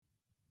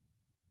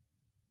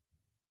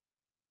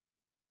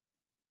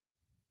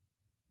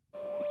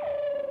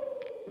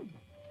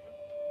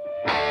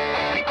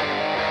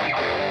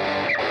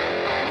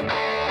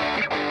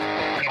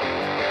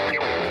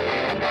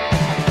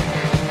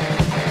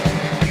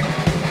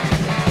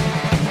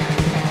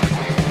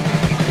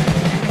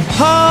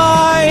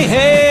Hi,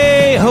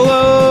 hey,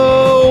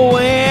 hello,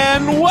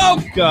 and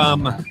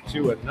welcome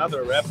to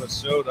another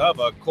episode of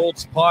a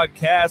Colts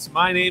podcast.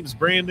 My name's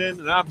Brandon,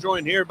 and I'm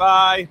joined here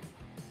by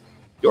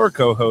your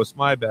co-host,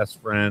 my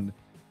best friend.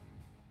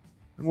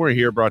 And we're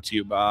here brought to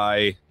you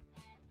by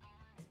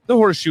the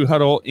Horseshoe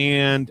Huddle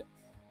and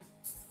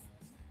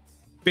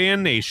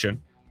Fan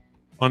Nation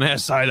on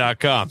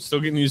SI.com.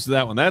 Still getting used to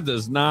that one. That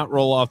does not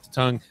roll off the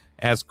tongue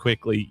as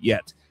quickly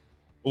yet.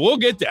 But we'll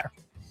get there.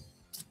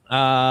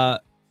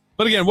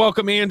 But again,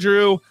 welcome,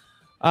 Andrew.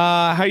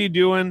 How you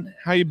doing?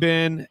 How you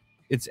been?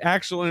 It's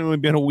actually only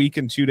been a week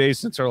and 2 days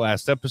since our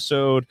last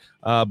episode,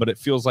 but it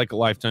feels like a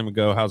lifetime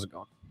ago. How's it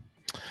going?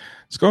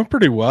 It's going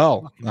pretty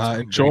well.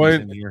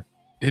 Enjoying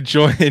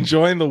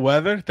the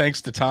weather.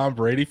 Thanks to Tom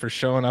Brady for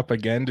showing up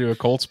again to a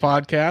Colts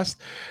podcast.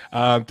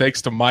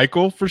 Thanks to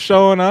Michael for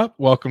showing up.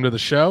 Welcome to the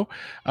show.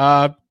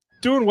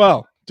 Doing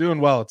well.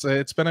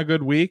 It's been a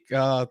good week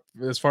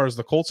as far as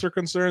the Colts are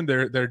concerned.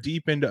 They're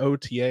deep into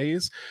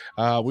OTAs.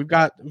 We've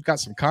got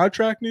some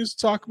contract news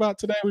to talk about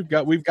today.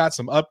 We've got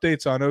some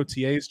updates on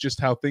OTAs,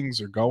 just how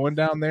things are going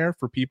down there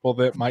for people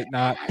that might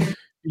not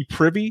be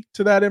privy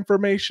to that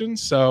information.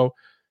 So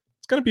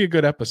it's going to be a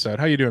good episode.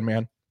 How you doing,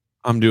 man?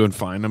 I'm doing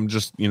fine. I'm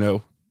just,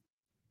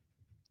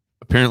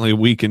 apparently a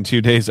week and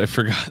 2 days. I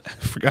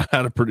forgot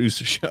how to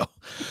produce a show.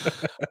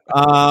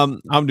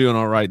 I'm doing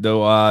all right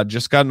though.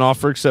 Just got an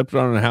offer accepted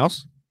on a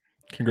house.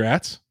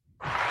 Congrats.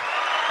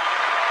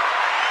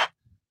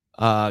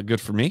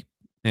 Good for me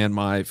and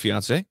my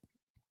fiance.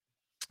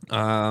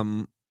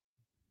 I've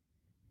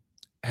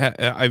had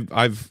a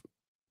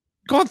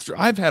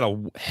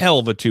hell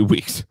of a 2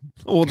 weeks.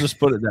 We'll just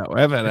put it that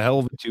way. I've had a hell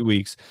of a 2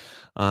 weeks.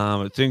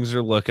 Things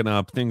are looking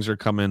up. Things are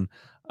coming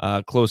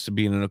close to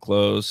being in a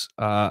close.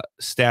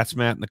 Stats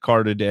Matt in the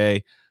car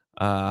today.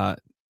 Don't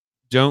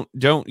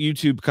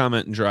YouTube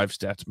comment and drive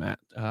Stats Matt.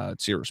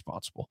 It's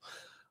irresponsible.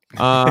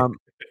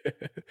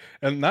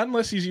 And not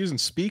unless he's using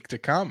Speak to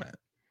comment.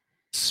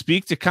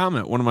 Speak to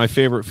comment, one of my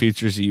favorite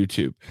features of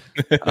YouTube.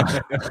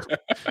 I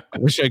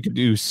wish I could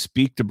do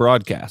Speak to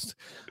broadcast.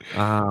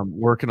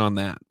 Working on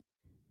that.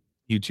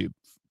 YouTube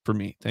for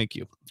me. Thank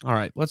you. All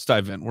right, let's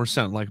dive in. We're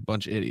sounding like a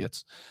bunch of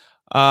idiots.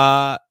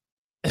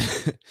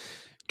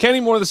 Kenny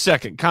Moore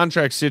II,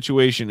 contract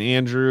situation,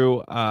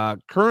 Andrew.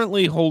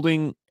 Currently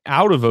holding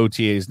out of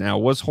OTAs now.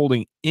 Was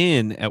holding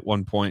in at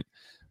one point.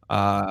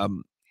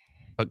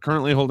 But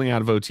currently holding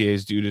out of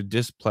OTAs due to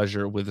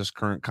displeasure with his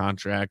current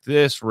contract.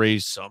 This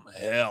raised some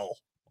hell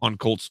on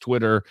Colts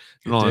Twitter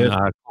and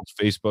on Colts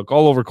Facebook,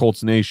 all over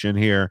Colts Nation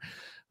here.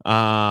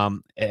 A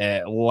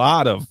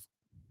lot of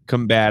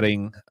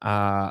combating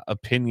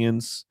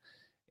opinions.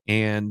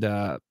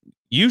 And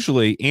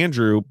usually,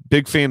 Andrew,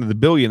 big fan of the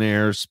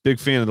billionaires, big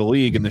fan of the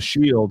league and the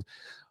Shield,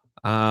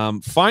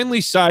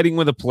 finally siding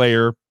with a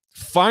player,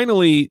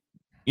 finally,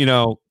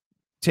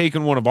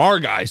 taking one of our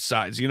guys'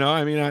 sides.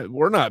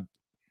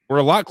 We're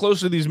a lot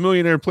closer to these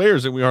millionaire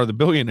players than we are the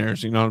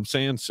billionaires. You know what I'm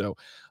saying? So,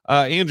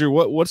 Andrew,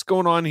 what's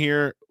going on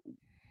here?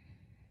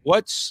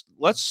 Let's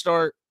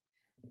start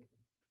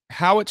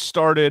how it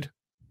started,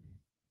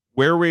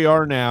 where we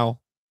are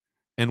now,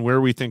 and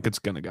where we think it's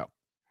going to go.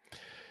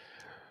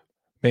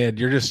 Man,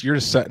 you're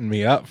just setting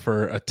me up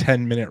for a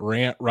 10-minute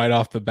rant right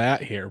off the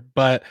bat here.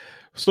 But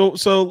so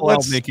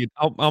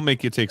I'll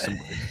make you take some.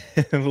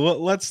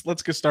 let's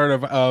get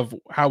started of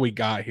how we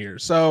got here.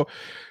 So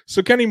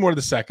Kenny Moore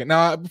II.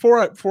 Now,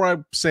 before I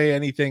say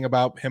anything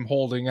about him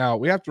holding out,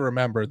 we have to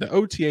remember the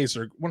OTAs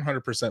are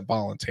 100%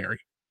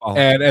 voluntary.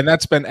 And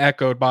that's been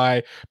echoed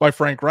by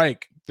Frank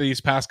Reich these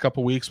past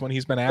couple weeks when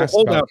he's been asked.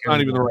 Holdout's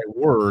not even the right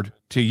word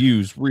to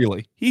use,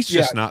 really. He's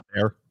just not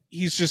there.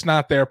 He's just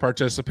not there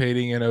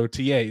participating in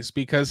OTAs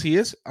because he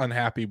is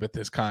unhappy with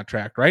this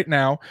contract right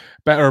now.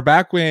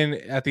 Back when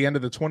at the end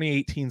of the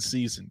 2018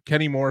 season,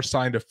 Kenny Moore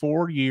signed a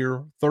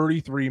 4-year,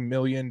 $33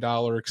 million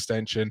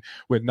extension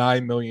with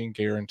 $9 million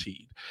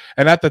guaranteed.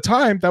 And at the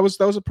time, that was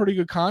a pretty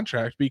good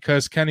contract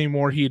because Kenny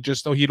Moore, he'd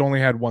only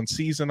had one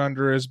season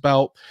under his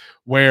belt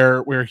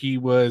where he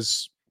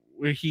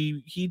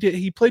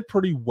played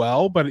pretty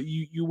well, but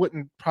you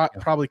wouldn't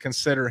probably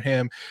consider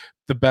him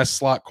the best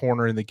slot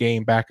corner in the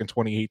game back in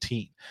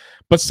 2018.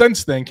 But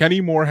since then,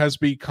 Kenny Moore has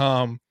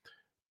become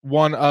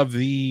one of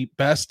the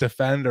best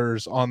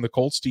defenders on the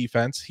Colts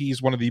defense.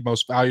 He's one of the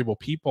most valuable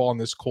people on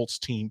this Colts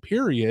team,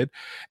 period.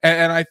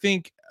 And I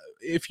think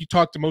if you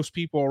talk to most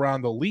people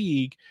around the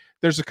league,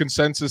 there's a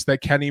consensus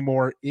that Kenny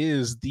Moore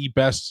is the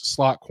best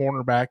slot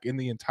cornerback in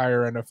the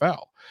entire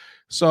NFL.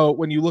 So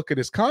when you look at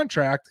his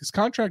contract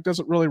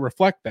doesn't really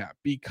reflect that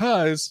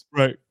because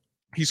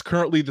he's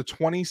currently the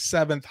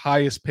 27th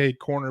highest paid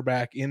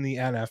cornerback in the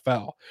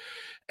NFL.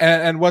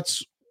 And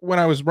when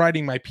I was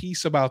writing my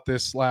piece about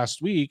this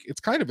last week, it's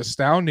kind of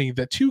astounding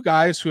that two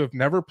guys who have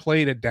never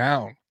played a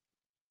down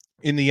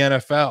in the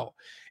NFL,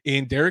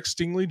 in Derek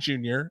Stingley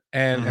Jr.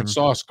 and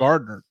Sauce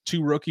Gardner,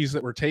 two rookies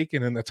that were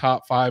taken in the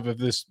top 5 of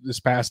this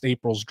past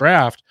April's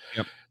draft.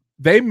 Yep.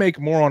 They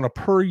make more on a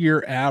per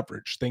year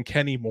average than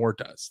Kenny Moore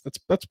does.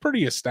 That's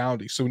pretty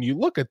astounding. So when you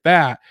look at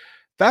that,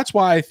 that's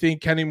why I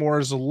think Kenny Moore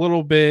is a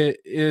little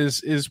bit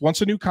is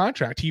wants a new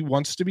contract. He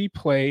wants to be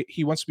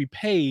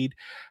paid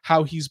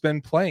how he's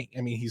been playing.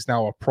 I mean, he's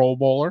now a Pro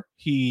Bowler.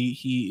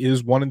 He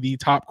is one of the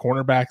top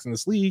cornerbacks in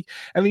this league,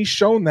 and he's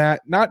shown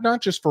that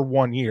not just for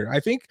 1 year. I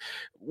think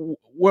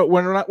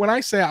when I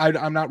say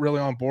I'm not really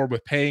on board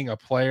with paying a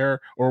player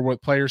or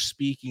with players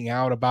speaking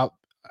out about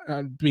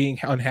being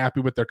unhappy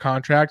with their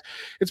contract,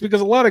 it's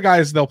because a lot of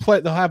guys they'll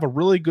have a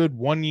really good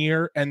 1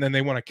 year and then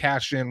they want to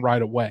cash in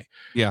right away.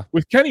 Yeah.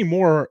 With Kenny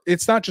Moore,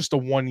 it's not just a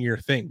 1 year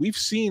thing. We've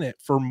seen it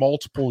for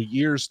multiple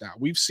years now.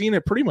 We've seen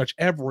it pretty much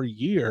every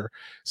year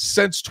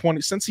since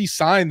he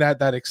signed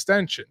that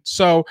extension.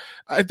 So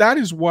that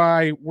is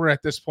why we're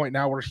at this point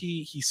now where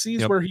he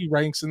sees where he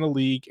ranks in the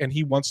league and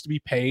he wants to be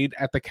paid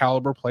at the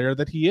caliber player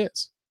that he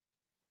is.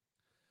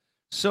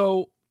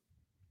 So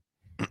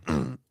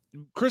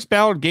Chris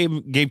Ballard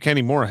gave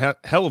Kenny Moore a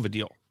hell of a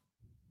deal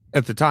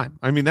at the time.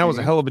 I mean, that was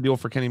a hell of a deal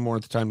for Kenny Moore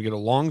at the time to get a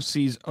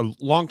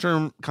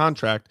long-term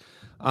contract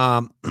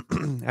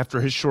after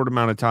his short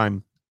amount of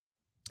time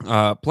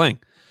playing.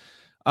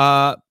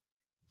 Let's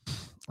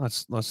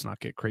not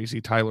get crazy.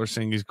 Tyler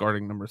saying he's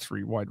guarding number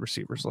 3 wide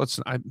receivers.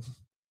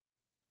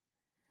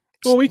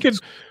 Well, we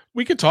could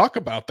talk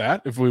about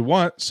that if we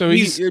want. So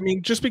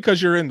just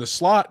because you're in the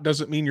slot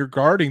doesn't mean you're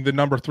guarding the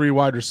number 3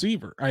 wide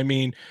receiver. I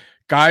mean,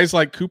 guys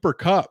like Cooper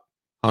Kupp,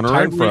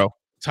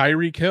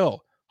 Tyreek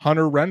Hill,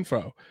 Hunter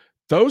Renfrow,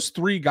 those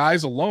 3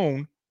 guys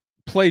alone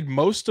played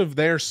most of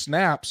their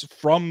snaps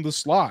from the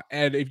slot.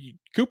 And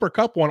Cooper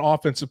Kupp won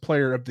Offensive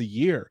Player of the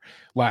Year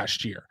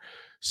last year.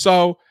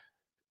 So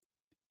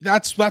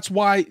that's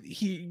why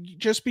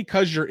just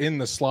because you're in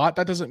the slot,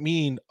 that doesn't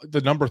mean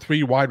the number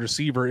 3 wide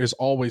receiver is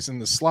always in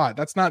the slot.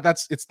 It's not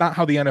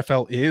how the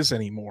NFL is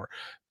anymore.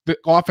 The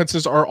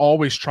offenses are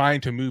always trying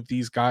to move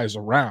these guys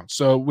around.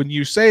 So when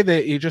you say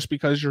that just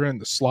because you're in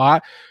the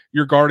slot,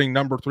 you're guarding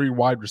number 3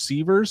 wide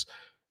receivers,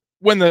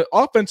 when the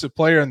offensive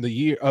player of the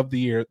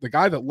year, the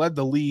guy that led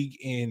the league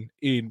in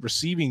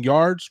receiving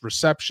yards,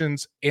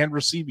 receptions, and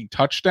receiving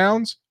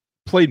touchdowns,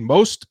 played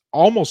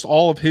almost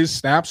all of his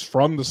snaps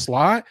from the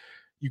slot,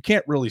 you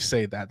can't really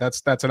say that.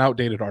 That's an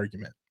outdated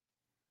argument.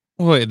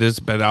 Well, it is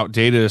a bit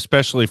outdated,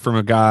 especially from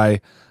a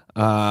guy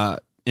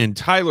in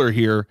Tyler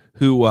here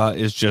who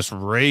is just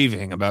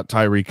raving about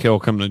Tyreek Hill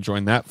coming to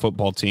join that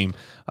football team,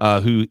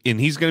 and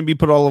he's going to be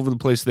put all over the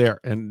place there,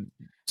 and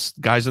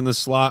guys in the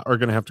slot are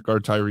going to have to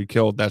guard Tyreek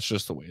Hill. That's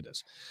just the way it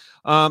is.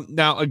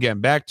 Now, again,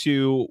 back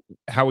to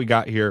how we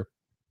got here.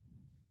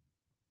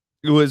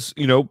 It was,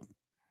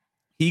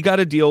 he got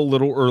a deal a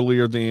little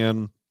earlier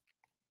than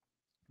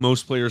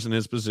most players in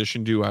his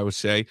position do, I would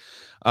say.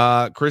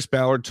 Chris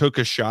Ballard took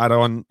a shot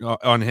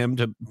on him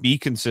to be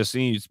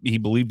consistent. He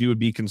believed he would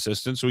be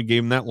consistent, so he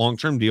gave him that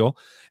long-term deal.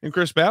 And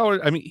Chris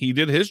Ballard, I mean, he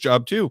did his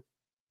job too.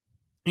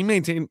 He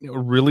maintained a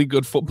really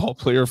good football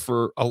player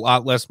for a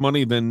lot less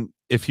money than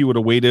if he would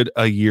have waited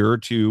a year or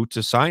two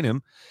to sign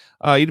him.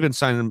 He'd have been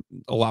signing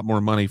a lot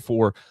more money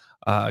for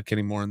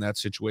Kenny Moore in that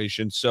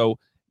situation. So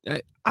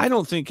I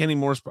don't think Kenny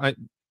Moore's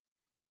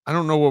I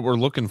don't know what we're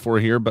looking for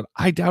here, but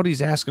I doubt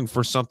he's asking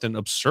for something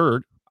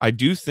absurd. I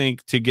do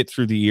think to get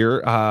through the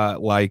year,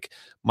 like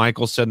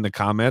Michael said in the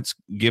comments,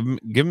 give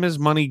him his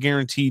money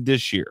guaranteed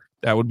this year.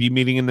 That would be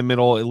meeting in the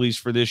middle, at least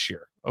for this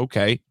year.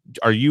 Okay.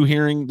 Are you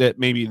hearing that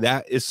maybe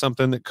that is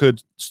something that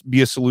could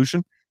be a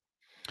solution?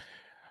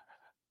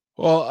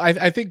 Well,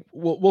 I think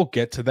we'll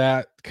get to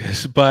that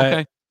because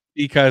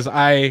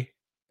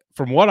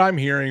from what I'm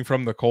hearing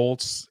from the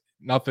Colts,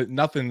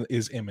 nothing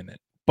is imminent.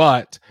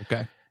 But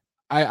okay.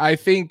 I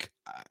think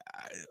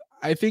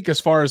as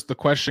far as the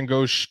question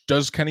goes,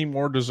 does Kenny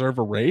Moore deserve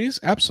a raise?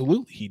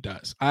 Absolutely, he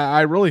does.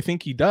 I really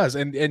think he does.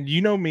 And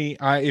you know me,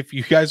 if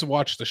you guys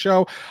watch the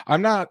show,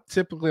 I'm not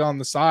typically on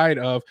the side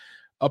of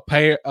a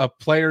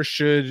player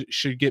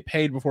should get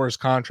paid before his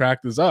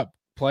contract is up.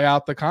 Play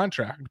out the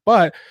contract.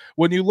 But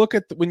when you look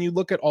at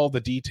all the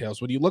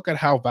details, when you look at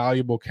how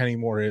valuable Kenny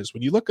Moore is,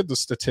 when you look at the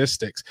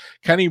statistics,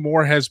 Kenny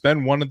Moore has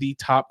been one of the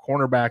top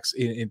cornerbacks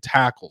in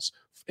tackles.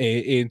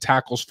 In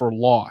tackles for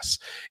loss,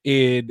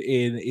 in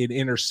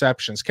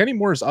interceptions. Kenny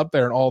Moore is up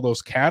there in all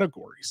those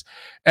categories.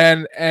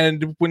 And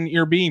when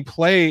you're being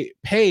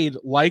paid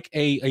like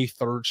a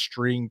third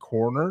string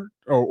corner,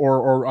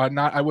 or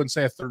not, I wouldn't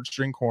say a third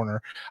string corner,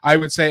 I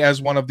would say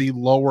as one of the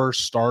lower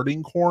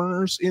starting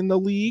corners in the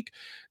league,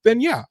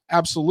 then yeah,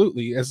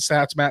 absolutely. As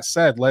Matt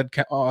said, led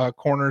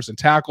corners and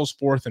tackles,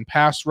 fourth in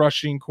pass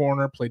rushing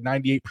corner, played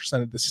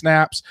 98% of the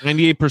snaps.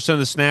 98% of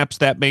the snaps,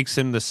 that makes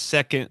him the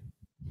second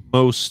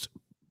most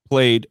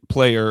played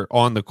player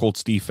on the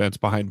Colts defense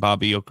behind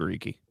Bobby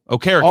Okereke.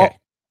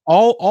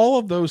 All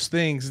of those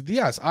things,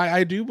 yes,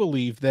 I do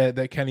believe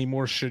that Kenny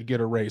Moore should get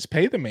a raise.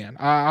 Pay the man.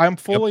 I'm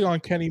fully on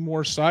Kenny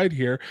Moore's side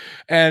here,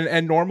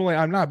 and normally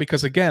I'm not,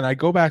 because again, I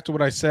go back to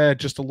what I said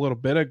just a little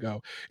bit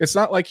ago. It's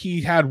not like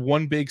he had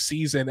one big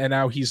season and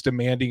now he's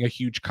demanding a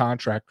huge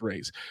contract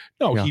raise.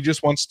 No,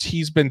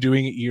 he's been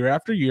doing it year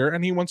after year,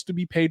 and he wants to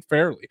be paid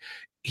fairly.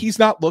 He's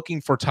not looking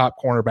for top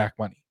cornerback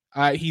money.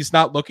 He's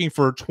not looking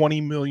for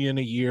 20 million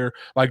a year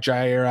like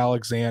Jair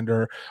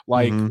Alexander,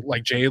 like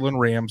Jalen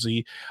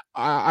Ramsey.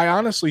 I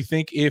honestly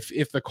think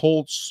if the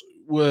Colts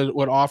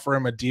would offer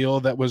him a deal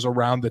that was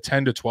around the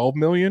 10 to 12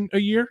 million a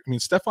year. I mean,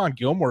 Stephon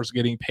Gilmore is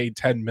getting paid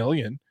 10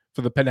 million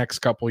for the next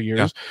couple of years.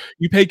 Yeah.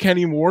 You pay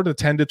Kenny Moore to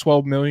 10 to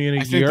 12 million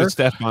a year. I think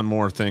the Stephon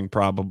Moore thing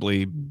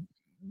probably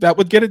that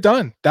would get it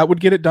done. That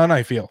would get it done,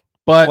 I feel.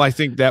 But I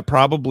think that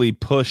probably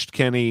pushed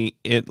Kenny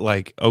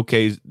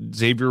okay,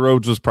 Xavier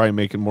Rhodes was probably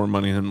making more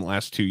money than the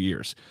last 2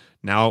 years.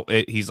 Now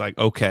he's like,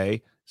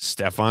 okay,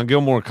 Stephon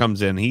Gilmore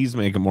comes in, he's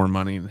making more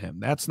money than him.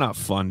 That's not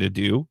fun to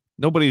do.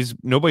 Nobody's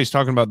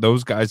talking about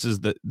those guys as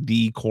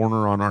the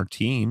corner on our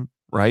team,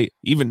 right?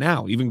 Even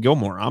now, even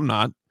Gilmore, I'm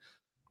not.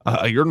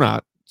 You're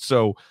not.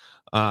 So,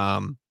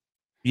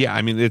 yeah,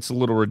 I mean, it's a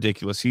little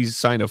ridiculous. He's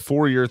signed a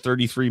 4-year,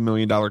 $33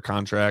 million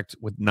contract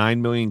with $9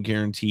 million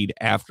guaranteed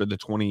after the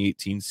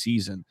 2018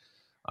 season.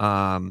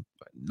 Not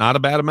a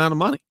bad amount of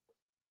money,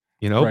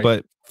 right.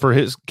 But for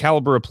his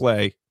caliber of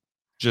play,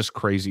 just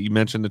crazy. You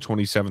mentioned the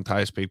 27th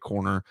highest paid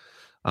corner.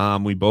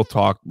 We both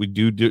talked. We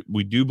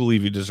do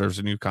believe he deserves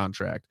a new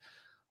contract.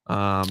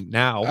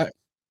 Now,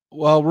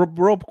 well,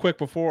 real quick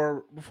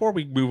before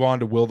we move on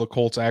to will the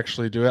Colts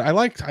actually do it? I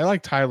like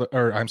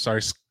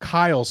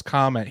Kyle's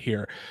comment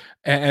here,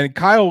 and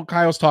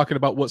Kyle's talking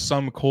about what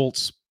some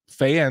Colts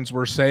fans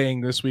were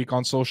saying this week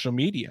on social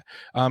media,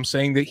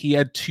 saying that he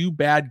had 2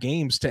 bad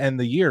games to end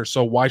the year,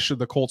 so why should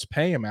the Colts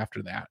pay him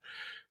after that?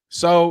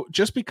 So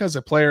just because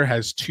a player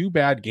has 2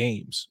 bad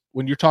games,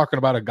 when you're talking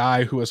about a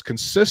guy who has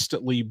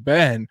consistently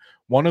been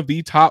one of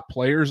the top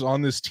players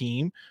on this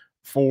team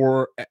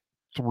for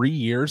 3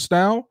 years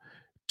now,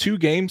 2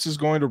 games is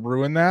going to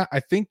ruin that. I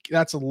think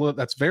that's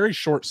very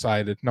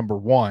short-sighted, number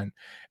one.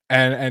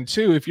 And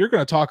two, if you're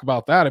going to talk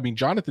about that, I mean,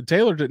 Jonathan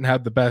Taylor didn't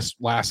have the best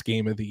last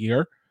game of the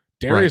year.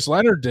 Darius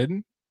Leonard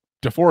didn't.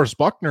 DeForest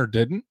Buckner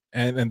didn't.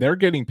 And they're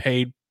getting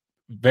paid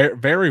very,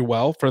 very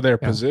well for their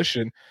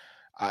position.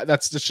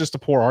 That's just a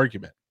poor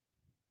argument.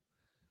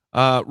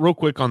 Real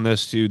quick on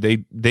this too,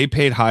 they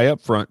paid high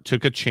up front,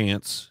 took a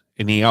chance,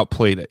 and he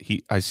outplayed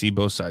it. I see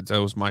both sides.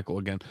 That was Michael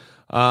again.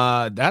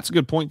 That's a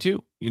good point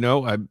too.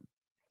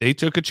 They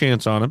took a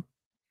chance on him.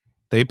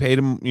 They paid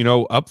him,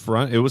 up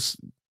front. It was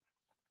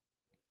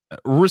a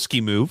risky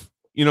move.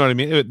 You know what I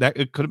mean?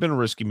 It could have been a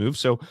risky move.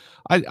 So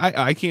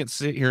I can't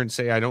sit here and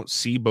say I don't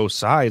see both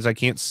sides. I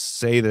can't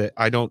say that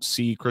I don't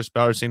see Chris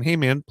Ballard saying, "Hey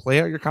man,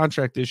 play out your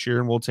contract this year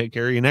and we'll take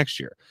care of you next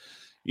year."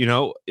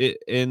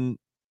 And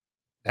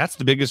that's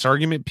the biggest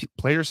argument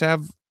players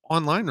have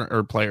online,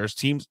 or players,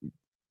 teams,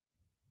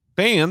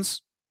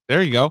 fans,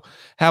 there you go,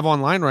 have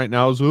online right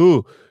now is,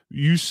 "Oh,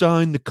 you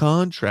signed the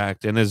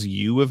contract." And as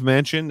you have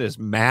mentioned, as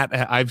Matt,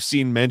 I've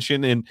seen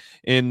mention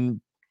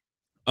in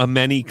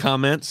many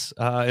comments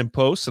and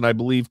posts, and I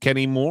believe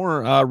Kenny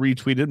Moore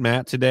retweeted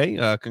Matt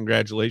today.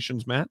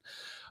 Congratulations, Matt.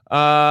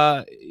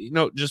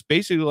 Just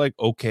basically like,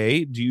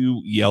 okay, do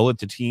you yell at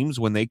the teams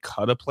when they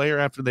cut a player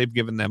after they've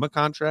given them a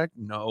contract?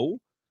 No.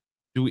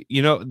 Do we,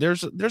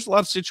 there's a lot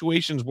of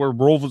situations where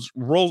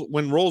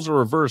when roles are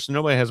reversed,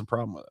 nobody has a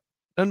problem with it.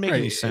 Doesn't make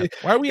any sense.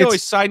 Why are we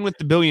always siding with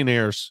the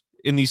billionaires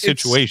in these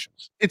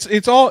situations?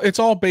 It's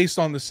all based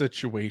on the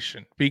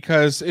situation,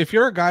 because if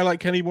you're a guy like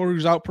Kenny Moore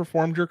who's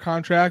outperformed your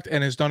contract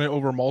and has done it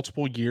over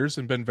multiple years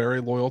and been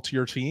very loyal to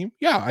your team,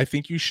 yeah, I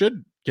think you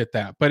should get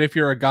that. But if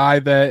you're a guy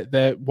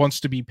that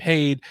wants to be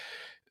paid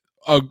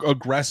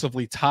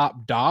aggressively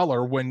top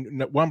dollar when,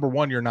 number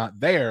one, you're not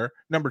there,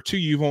 number two,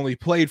 you've only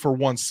played for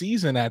 1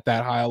 season at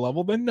that high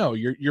level, then no,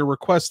 your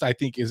request, I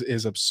think,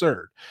 is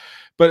absurd.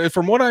 But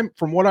from what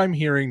I'm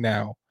hearing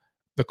now,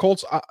 the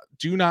Colts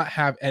do not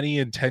have any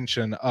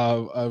intention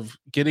of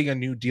getting a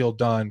new deal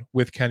done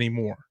with Kenny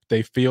Moore.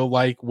 They feel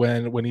like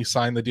when he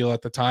signed the deal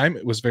at the time,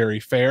 it was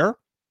very fair.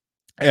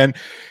 And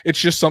it's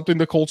just something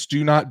the Colts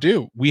do not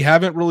do. We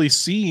haven't really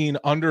seen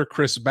under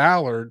Chris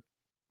Ballard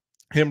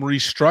him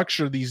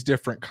restructure these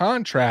different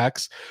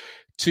contracts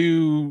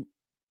to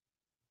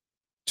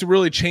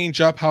really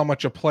change up how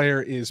much a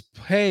player is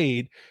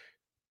paid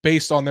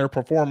based on their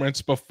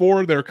performance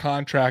before their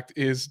contract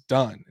is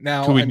done.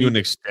 Now, can we do an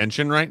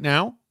extension right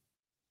now?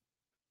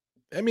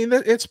 I mean,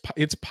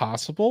 it's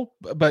possible,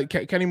 but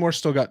Kenny Moore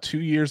still got 2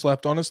 years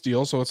left on his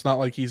deal, so it's not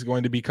like he's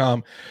going to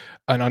become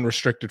an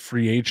unrestricted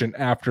free agent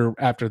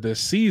after this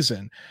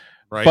season.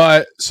 Right.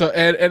 But so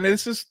and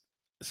this is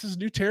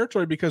new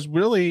territory, because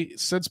really,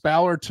 since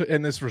Ballard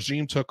and this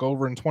regime took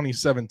over in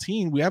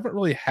 2017, we haven't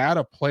really had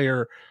a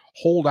player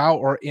hold out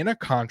or in a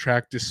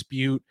contract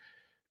dispute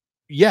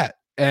yet.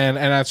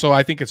 And so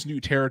I think it's new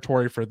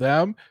territory for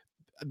them.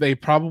 They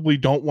probably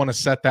don't want to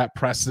set that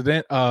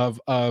precedent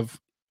of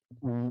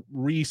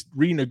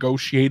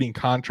renegotiating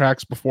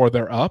contracts before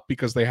they're up,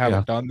 because they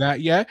haven't done that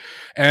yet.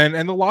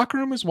 And the locker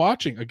room is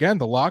watching. Again,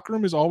 the locker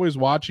room is always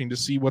watching to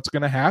see what's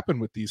going to happen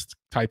with these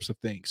types of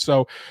things.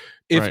 So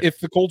if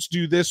the Colts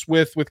do this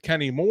with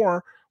Kenny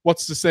Moore,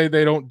 what's to say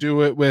they don't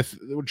do it with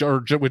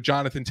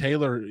Jonathan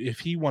Taylor if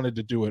he wanted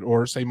to do it,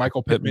 or say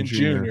Michael Pittman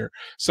Jr.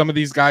 Some of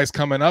these guys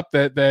coming up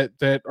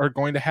that are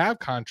going to have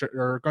contract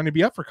or are going to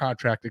be up for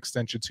contract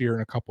extensions here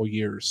in a couple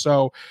years.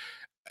 So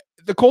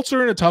the Colts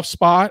are in a tough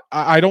spot.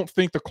 I don't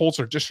think the Colts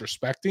are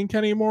disrespecting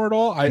Kenny Moore at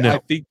all. I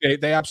think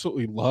they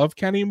absolutely love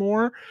Kenny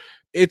Moore.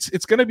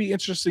 It's going to be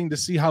interesting to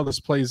see how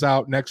this plays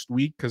out next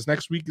week, because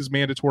next week is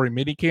mandatory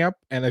minicamp,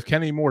 and if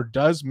Kenny Moore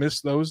does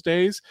miss those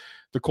days,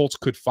 the Colts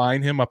could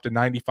fine him up to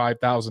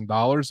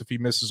 $95,000 if he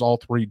misses all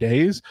 3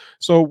 days.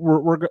 So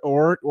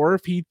or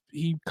if he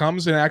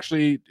comes and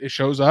actually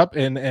shows up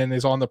and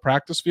is on the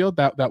practice field,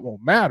 that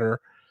won't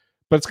matter.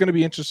 But it's going to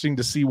be interesting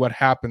to see what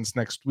happens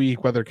next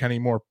week, whether Kenny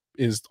Moore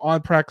is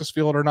on practice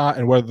field or not,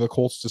 and whether the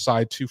Colts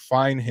decide to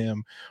fine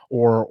him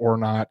or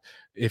not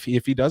if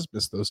he does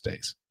miss those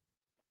days.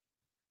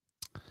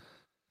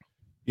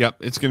 Yep,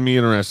 it's going to be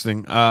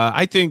interesting.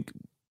 I think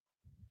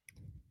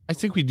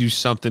we do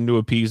something to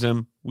appease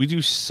him. We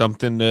do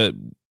something to,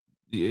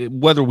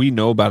 whether we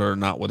know about it or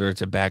not, whether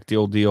it's a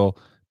backdoor deal,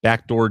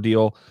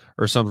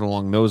 or something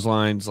along those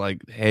lines.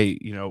 Like, hey,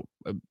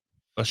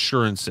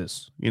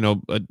 assurances,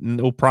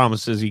 no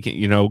promises. He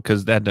can't,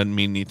 because that doesn't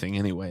mean anything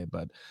anyway.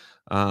 But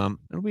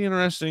it'll be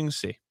interesting to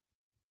see.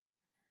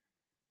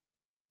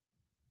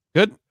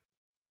 Good.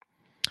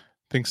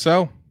 Think so.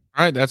 All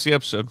right, that's the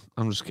episode.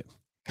 I'm just kidding.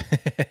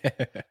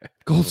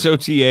 Colts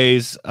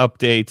OTAs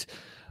update.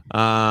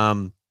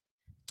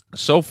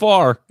 So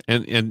far,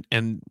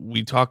 and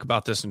we talk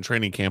about this in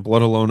training camp,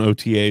 let alone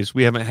OTAs.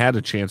 We haven't had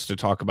a chance to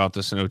talk about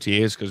this in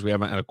OTAs because we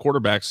haven't had a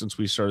quarterback since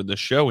we started the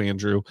show,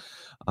 Andrew.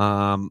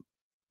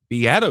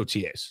 Be at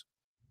OTAs.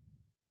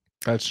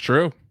 That's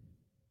true.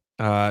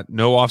 No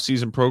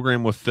offseason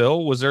program with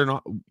Phil. Was there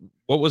not?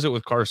 What was it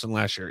with Carson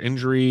last year?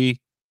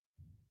 Injury.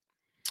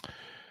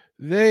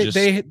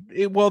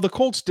 The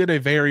Colts did a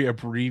very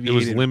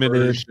abbreviated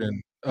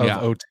version of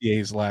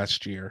OTAs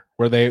last year,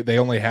 where they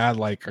only had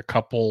like a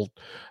couple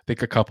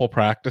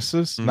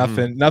practices.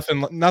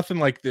 Mm-hmm. Nothing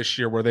like this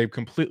year, where they've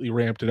completely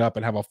ramped it up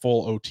and have a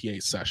full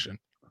OTA session.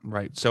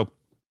 Right. So,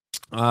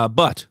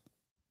 but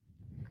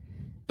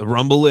the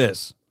rumble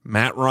is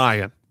Matt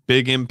Ryan,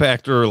 big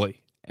impact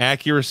early,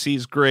 accuracy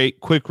is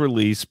great, quick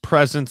release,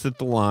 presence at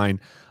the line.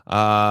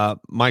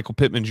 Michael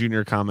Pittman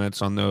Jr.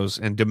 comments on those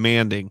and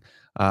demanding.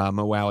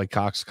 Mo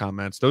Cox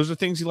comments. Those are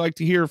things you like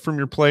to hear from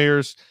your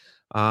players.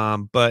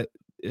 But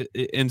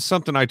in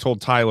something I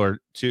told Tyler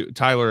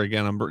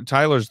again,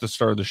 Tyler's the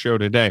star of the show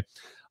today.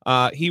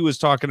 He was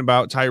talking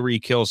about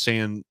Tyreek Hill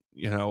saying,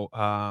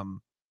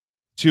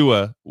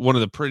 Tua, one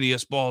of the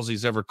prettiest balls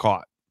he's ever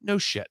caught. No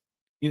shit.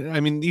 I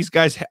mean, these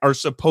guys are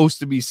supposed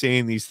to be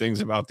saying these things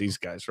about these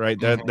guys, right?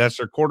 That's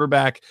their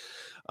quarterback.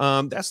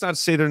 That's not to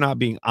say they're not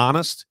being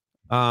honest.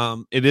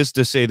 It is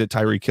to say that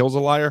Tyreek Hill's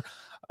a liar.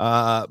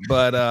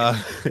 But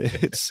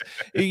it's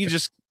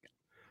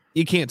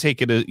you can't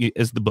take it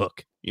as the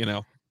book,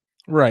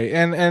 Right.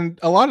 And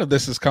a lot of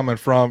this is coming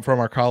from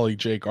our colleague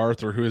Jake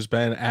Arthur, who has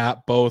been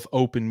at both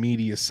open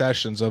media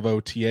sessions of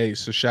OTA.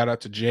 So shout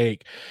out to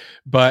Jake.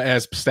 But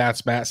as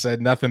Stats Matt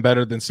said, nothing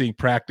better than seeing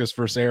practice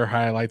versus air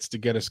highlights to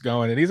get us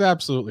going. And he's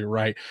absolutely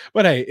right.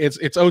 But hey, it's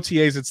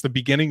OTAs. It's the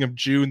beginning of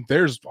June.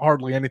 There's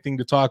hardly anything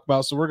to talk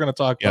about. So we're going to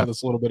talk about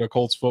this a little bit of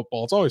Colts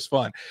football. It's always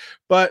fun.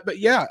 But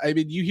yeah, I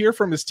mean, you hear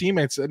from his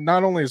teammates, and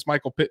not only has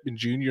Michael Pittman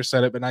Jr.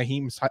 said it, but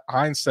Nyheim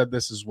Hines said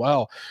this as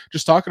well,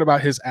 just talking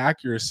about his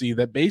accuracy,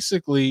 that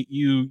basically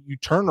you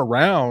turn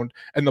around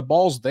and the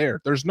ball's there.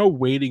 There's no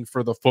waiting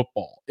for the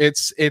football.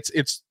 It's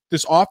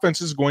this offense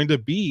is going to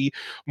be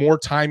more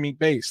timing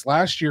based.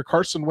 Last year,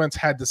 Carson Wentz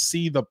had to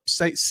see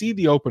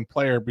the open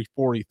player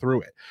before he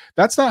threw it.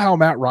 That's not how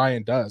Matt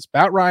Ryan does.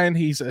 Matt Ryan,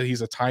 he's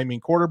a timing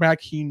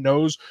quarterback. He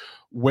knows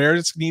where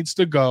it needs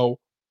to go,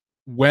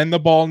 when the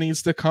ball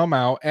needs to come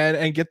out,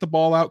 and get the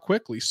ball out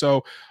quickly.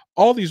 So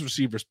all these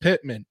receivers,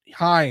 Pittman,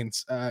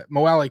 Hines,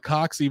 Mo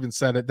Cox even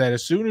said it, that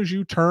as soon as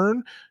you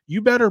turn,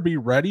 you better be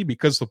ready,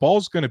 because the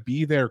ball's going to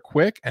be there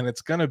quick, and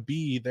it's going to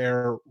be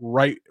there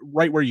right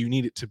where you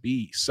need it to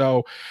be.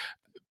 So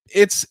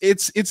it's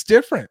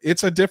different.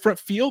 It's a different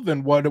feel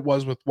than what it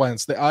was with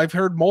Wentz. I've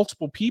heard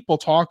multiple people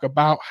talk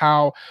about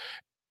how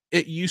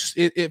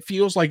it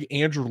feels like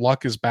Andrew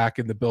Luck is back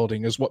in the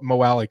building, is what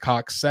Mo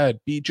Cox said,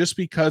 just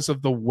because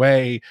of the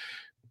way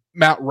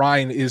Matt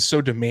Ryan is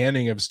so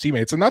demanding of his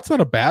teammates. And that's not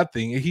a bad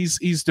thing.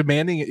 He's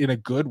demanding it in a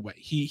good way.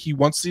 He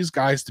wants these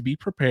guys to be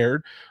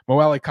prepared.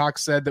 Mo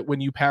Cox said that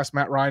when you pass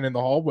Matt Ryan in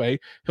the hallway,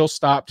 he'll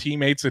stop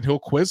teammates and he'll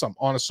quiz them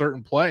on a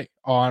certain play,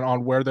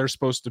 on where they're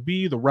supposed to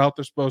be, the route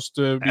they're supposed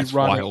to be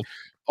running, wild.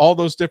 All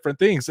those different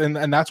things. And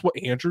that's what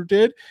Andrew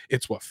did.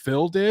 It's what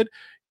Phil did.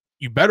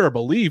 You better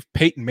believe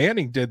Peyton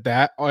Manning did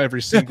that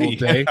every single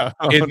day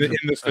in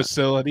the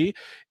facility.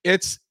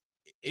 It's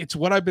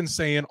what I've been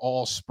saying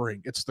all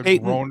spring. It's the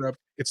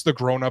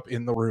grown up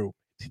in the room.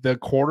 The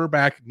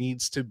quarterback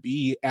needs to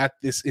be at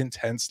this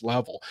intense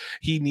level.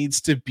 He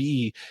needs to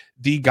be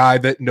the guy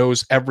that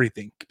knows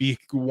everything, be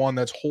one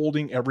that's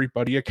holding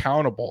everybody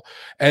accountable.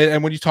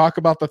 And when you talk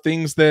about the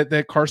things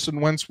that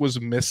Carson Wentz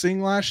was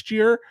missing last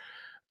year,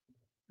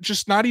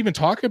 just not even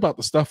talking about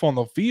the stuff on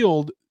the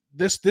field.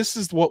 This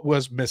is what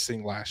was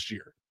missing last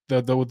year.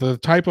 The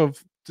type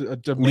of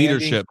demanding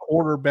leadership,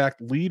 quarterback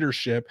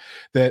leadership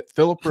that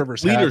Phillip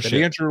Rivers had, that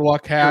leadership. Andrew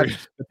Luck had,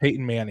 that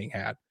Peyton Manning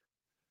had.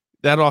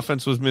 That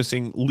offense was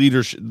missing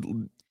leadership,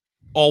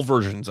 all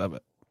versions of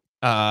it.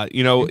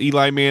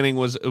 Eli Manning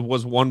was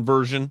one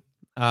version,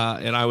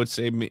 and I would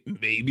say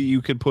maybe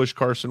you could push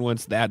Carson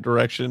Wentz that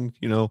direction.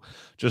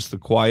 Just the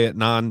quiet,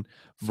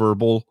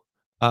 non-verbal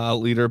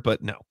leader,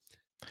 but no.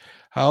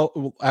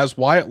 How, as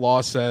Wyatt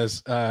Law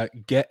says,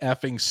 get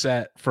effing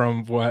set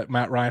from what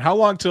Matt Ryan. How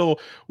long till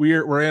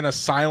we're in a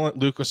silent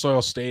Lucas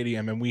Oil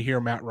Stadium and we hear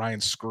Matt Ryan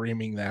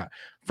screaming that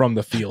from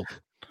the field?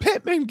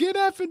 Pittman, get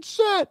effing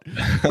set.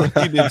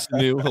 He did some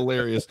new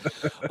hilarious.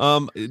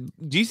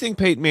 Do you think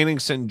Peyton Manning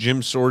sent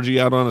Jim Sorgi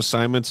out on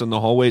assignments in the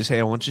hallways? Hey,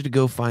 I want you to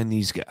go find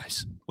these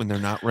guys when they're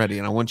not ready,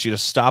 and I want you to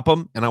stop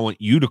them, and I want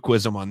you to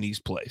quiz them on these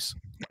plays.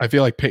 I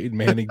feel like Peyton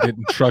Manning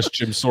didn't trust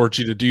Jim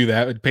Sorgi to do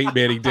that, but Peyton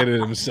Manning did it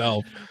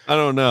himself. I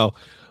don't know.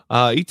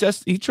 He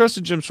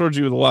trusted Jim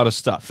Sorgi with a lot of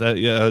stuff.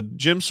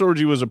 Jim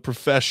Sorgi was a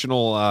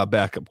professional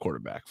backup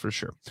quarterback for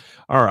sure.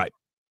 All right.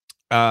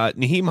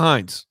 Nyheim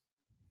Hines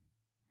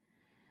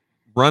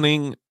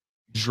running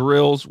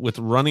drills with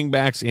running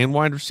backs and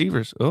wide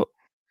receivers. Oh,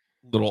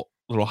 little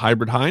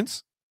hybrid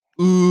Hines.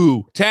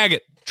 Ooh, tag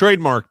it.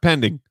 Trademark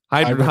pending.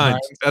 Hybrid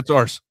Hines. That's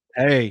ours.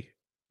 Hey,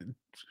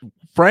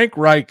 Frank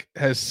Reich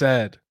has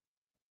said,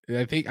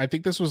 I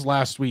think this was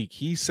last week.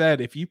 He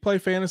said, if you play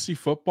fantasy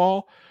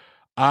football,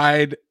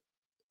 I'd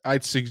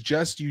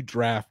suggest you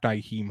draft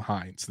Nyheim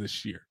Hines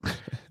this year.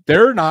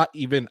 They're not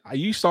even,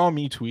 you saw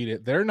me tweet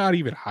it, they're not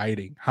even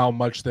hiding how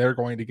much they're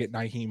going to get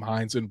Nyheim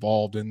Hines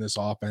involved in this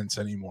offense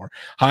anymore.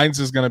 Hines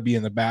is going to be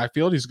in the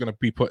backfield. He's going to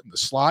be put in the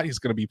slot. He's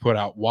going to be put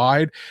out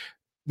wide.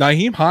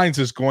 Nyheim Hines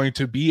is going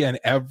to be an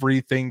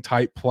everything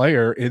type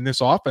player in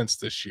this offense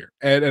this year.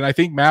 And I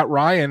think Matt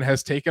Ryan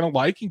has taken a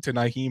liking to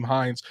Nyheim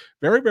Hines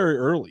very, very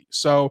early.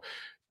 So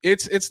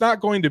it's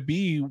not going to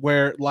be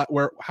where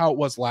how it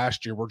was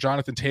last year, where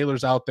Jonathan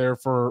Taylor's out there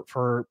for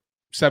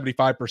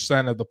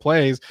 75% of the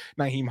plays.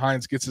 Nyheim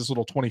Hines gets his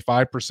little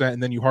 25%,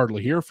 and then you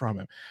hardly hear from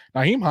him.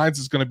 Nyheim Hines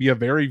is going to be a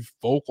very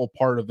vocal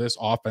part of this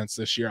offense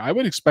this year. I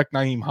would expect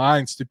Nyheim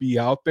Hines to be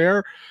out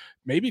there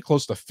maybe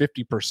close to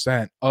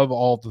 50% of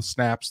all the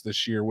snaps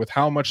this year, with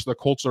how much the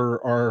Colts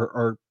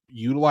are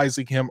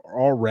utilizing him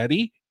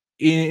already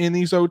in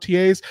these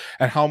OTAs,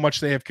 and how much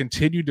they have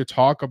continued to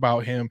talk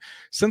about him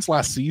since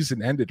last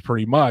season ended,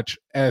 pretty much,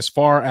 as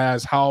far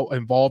as how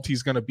involved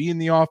he's going to be in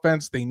the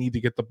offense. They need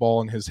to get the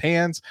ball in his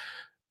hands.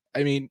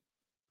 I mean,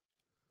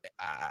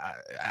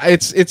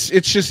 it's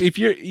just, if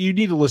you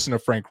need to listen to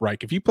Frank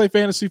Reich. If you play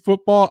fantasy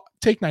football,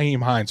 take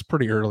Nyheim Hines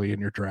pretty early in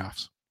your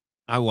drafts.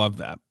 I love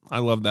that. I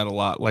love that a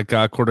lot. Like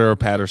Cordero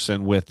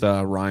Patterson with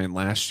Ryan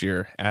last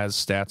year, as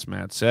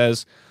StatsMat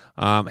says.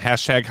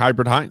 Hashtag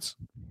hybrid Hines.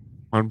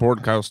 On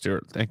board, Kyle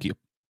Stewart. Thank you.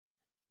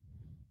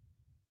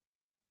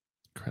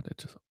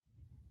 Credit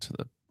to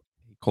the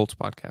Colts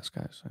podcast,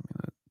 guys. I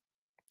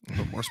mean, a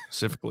little more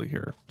specifically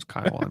here, it's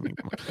Kyle. I mean,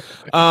 come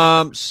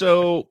on.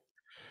 So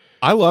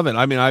I love it.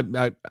 I mean,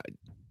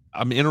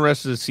 I'm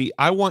interested to see.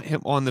 I want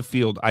him on the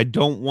field. I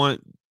don't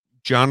want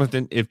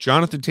Jonathan. If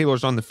Jonathan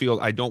Taylor's on the field,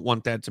 I don't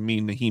want that to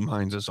mean Nyheim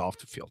Hines is off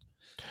the field.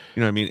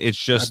 You know what I mean? It's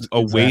just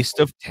a waste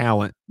of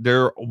talent.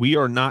 We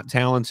are not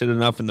talented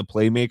enough in the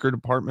playmaker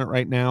department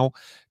right now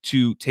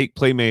to take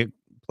playmakers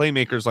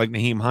like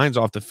Nyheim Hines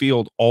off the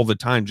field all the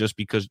time just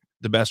because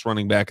the best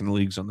running back in the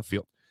league's on the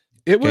field.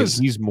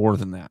 He's more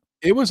than that.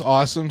 It was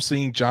awesome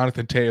seeing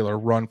Jonathan Taylor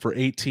run for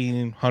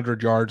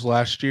 1,800 yards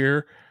last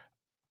year.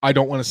 I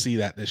don't want to see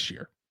that this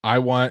year. I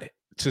want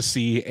to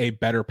see a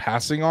better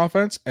passing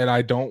offense, and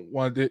I don't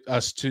want the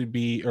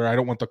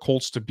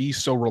Colts to be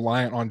so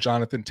reliant on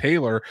Jonathan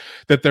Taylor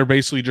that they're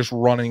basically just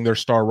running their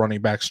star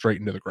running back straight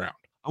into the ground.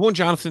 I want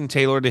Jonathan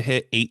Taylor to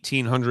hit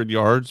 1,800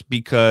 yards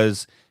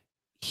because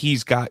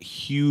he's got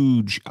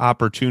huge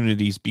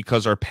opportunities,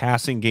 because our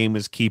passing game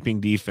is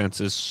keeping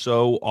defenses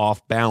so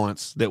off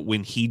balance that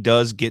when he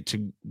does get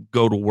to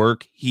go to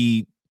work,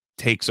 he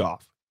takes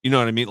off. You know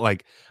what I mean?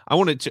 Like, I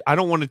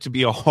don't want it to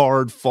be a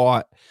hard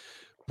fought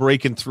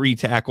breaking 3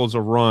 tackles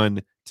a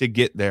run to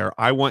get there.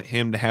 I want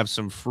him to have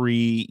some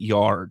free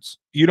yards.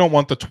 You don't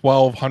want the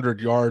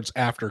 1,200 yards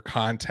after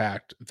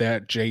contact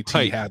that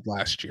JT had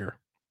last year.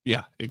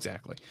 Yeah,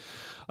 exactly.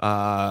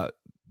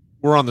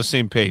 We're on the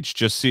same page.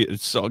 Just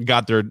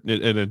got there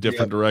in a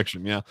different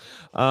direction. Yeah.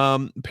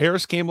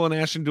 Paris Campbell and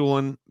Ashton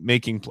Doolin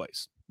making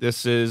plays.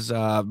 This is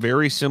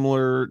very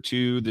similar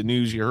to the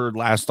news you heard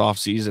last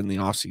offseason, the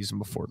offseason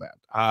before that.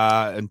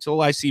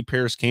 Until I see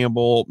Paris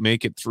Campbell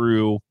make it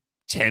through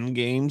 10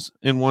 games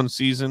in one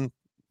season,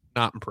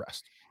 not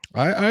impressed.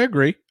 I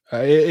agree.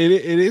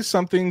 It is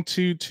something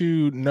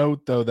to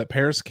note, though, that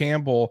Paris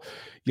Campbell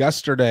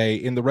yesterday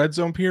in the red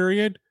zone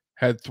period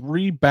had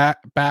 3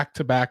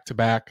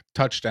 back-to-back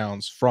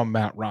touchdowns from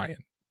Matt Ryan.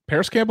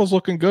 Paris Campbell's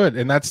looking good,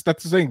 and that's the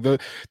thing.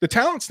 The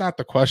talent's not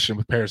the question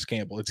with Paris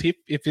Campbell. It's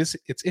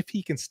if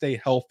he can stay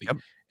healthy. Yep.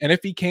 And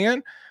if he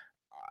can,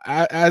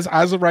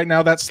 as of right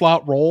now, that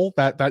slot role,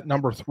 that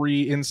number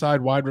 3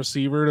 inside wide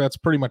receiver, that's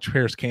pretty much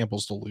Paris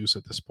Campbell's to lose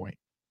at this point.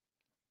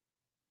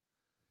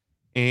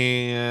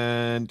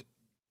 And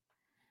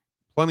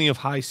plenty of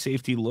high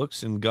safety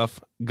looks in Gus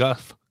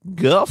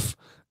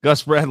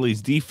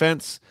Bradley's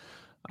defense.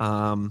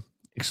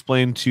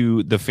 Explain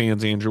to the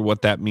fans, Andrew,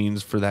 what that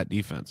means for that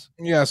defense.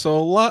 Yeah, so a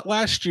lot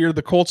last year,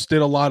 the Colts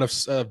did a lot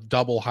of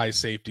double high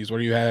safeties where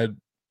you had,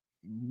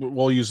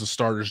 we'll use the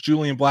starters,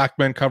 Julian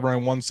Blackmon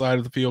covering one side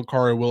of the field,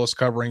 Kari Willis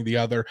covering the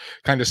other,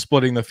 kind of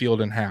splitting the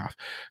field in half.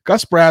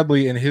 Gus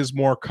Bradley, in his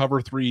more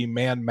cover 3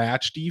 man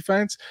match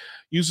defense,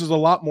 uses a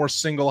lot more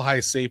single high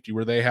safety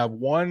where they have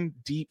one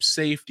deep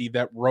safety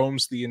that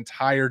roams the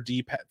entire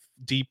deep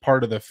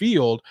part of the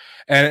field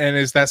and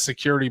is that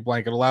security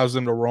blanket, allows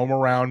them to roam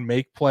around,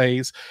 make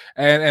plays,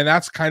 and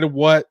that's kind of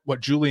what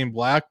Julian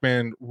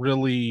Blackmon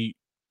really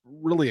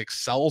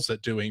excels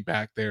at doing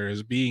back there,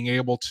 is being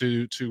able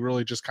to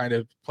really just kind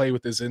of play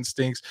with his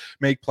instincts,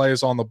 make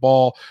plays on the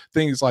ball,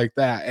 things like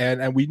that.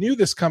 And we knew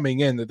this coming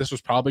in, that this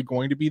was probably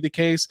going to be the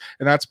case,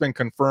 and that's been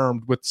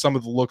confirmed with some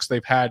of the looks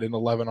they've had in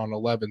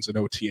 11-on-11s and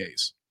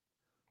OTAs.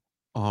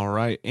 All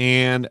right.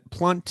 And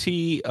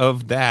plenty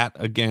of that.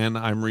 Again,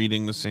 I'm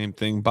reading the same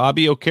thing.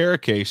 Bobby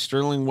Okereke,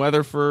 Sterling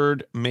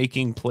Weatherford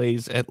making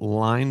plays at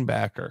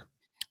linebacker.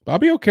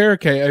 Bobby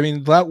Okereke, I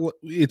mean,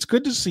 it's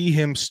good to see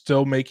him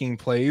still making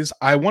plays.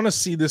 I want to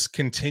see this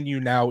continue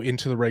now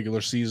into the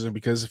regular season,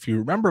 because if you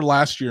remember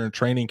last year in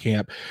training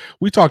camp,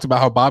 we talked about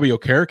how Bobby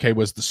Okereke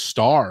was the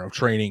star of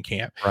training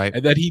camp, right?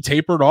 And that he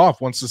tapered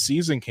off once the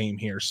season came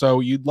here. So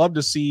you'd love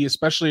to see,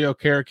 especially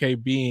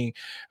Okereke being,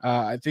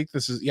 I think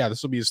this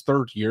will be his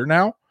 3rd year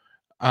now.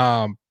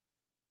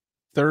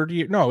 Third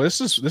year. No, this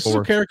is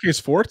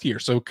Okereke's 4th year.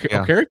 So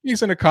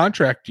Okereke's in a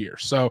contract year.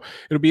 So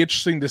it'll be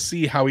interesting to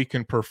see how he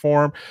can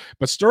perform.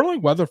 But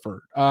Sterling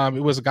Weatherford,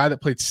 it was a guy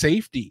that played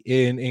safety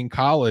in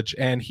college,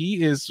 and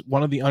he is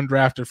one of the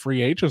undrafted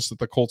free agents that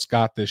the Colts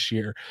got this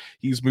year.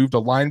 He's moved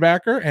to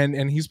linebacker,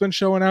 and he's been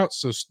showing out.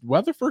 So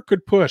Weatherford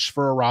could push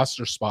for a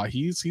roster spot.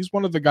 He's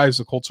one of the guys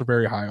the Colts are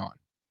very high on.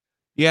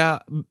 Yeah.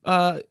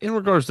 In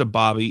regards to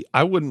Bobby,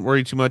 I wouldn't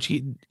worry too much.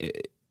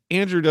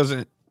 Andrew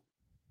doesn't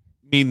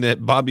mean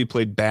that Bobby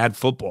played bad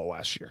football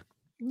last year.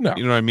 No.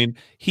 You know what I mean?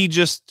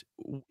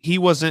 He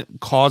wasn't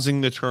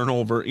causing the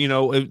turnover. You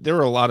know, there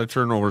were a lot of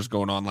turnovers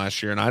going on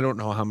last year, and I don't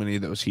know how many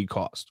of those he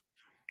caused.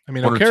 I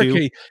mean,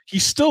 Okereke, he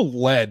still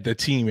led the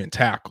team in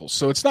tackles,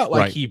 so it's not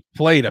like he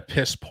played a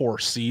piss poor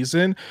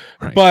season,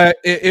 but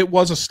it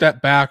was a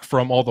step back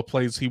from all the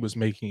plays he was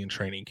making in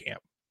training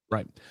camp.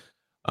 Right.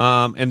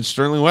 And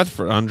Sterling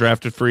Weatherford,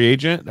 undrafted free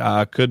agent,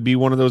 could be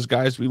one of those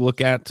guys we look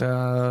at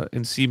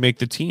and see make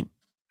the team.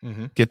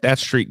 Mm-hmm. Get that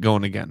streak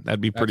going again. That'd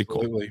be pretty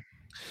cool.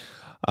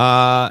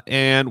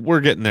 And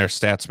we're getting there,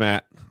 Stats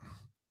Matt.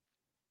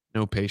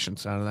 No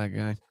patience out of that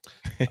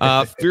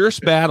guy. Fierce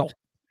battle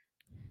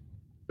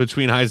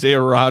between Isaiah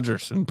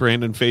Rodgers and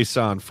Brandon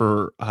Faison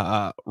for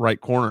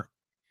right corner.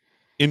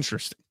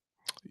 Interesting.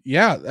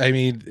 Yeah, I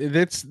mean,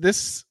 this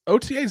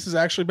OTAs has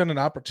actually been an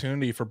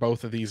opportunity for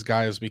both of these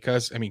guys,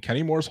 because I mean,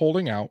 Kenny Moore's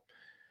holding out.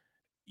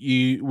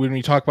 When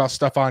we talk about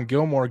Stephon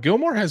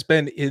Gilmore has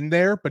been in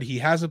there, but he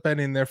hasn't been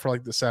in there for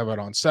like the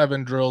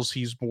 7-on-7 drills.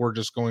 He's more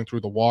just going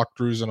through the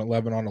walkthroughs and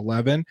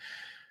 11-on-11.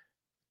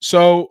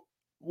 So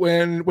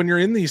when you're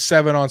in these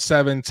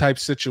 7-on-7 type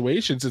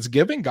situations, it's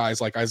giving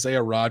guys like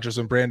Isaiah Rodgers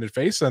and Brandon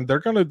Faison,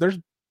 they're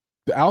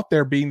out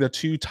there being the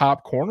 2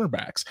 top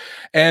cornerbacks.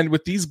 And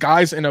with these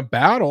guys in a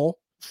battle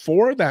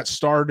for that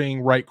starting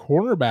right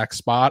cornerback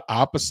spot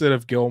opposite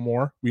of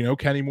Gilmore, we know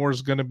Kenny Moore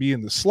is going to be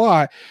in the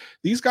slot.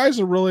 These guys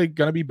are really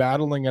going to be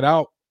battling it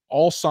out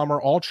all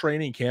summer, all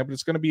training camp.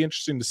 It's going to be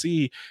interesting to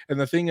see. And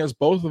the thing is,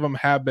 both of them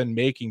have been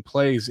making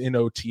plays in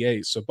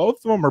OTAs. So both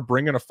of them are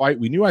bringing a fight.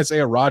 We knew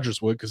Isaiah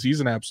Rodgers would, because he's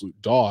an absolute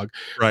dog.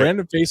 Right.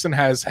 Brandon Faison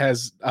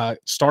has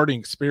starting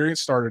experience,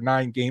 started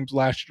 9 games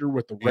last year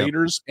with the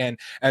Raiders, and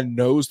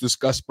knows this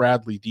Gus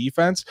Bradley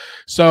defense.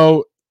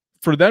 So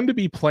for them to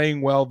be playing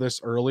well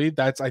this early,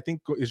 that's, I think,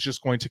 is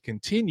just going to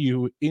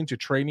continue into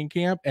training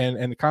camp,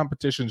 and the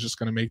competition is just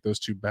going to make those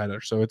 2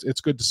 better. So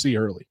it's good to see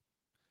early.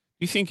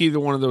 You think either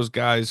one of those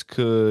guys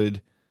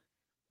could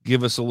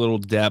give us a little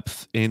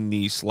depth in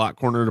the slot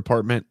corner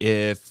department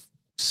if,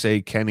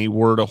 say, Kenny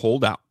were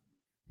to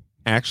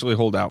actually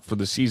hold out for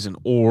the season,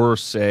 or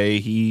say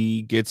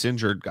he gets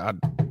injured, God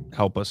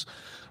help us?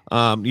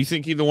 Do you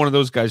think either one of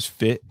those guys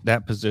fit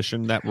that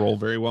position, that role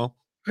very well?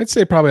 I'd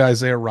say probably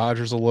Isaiah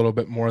Rodgers a little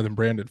bit more than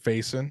Brandon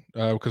Faison,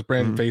 because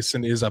Brandon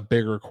Faison is a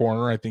bigger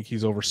corner. I think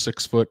he's over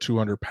 6 foot,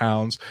 200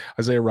 pounds.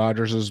 Isaiah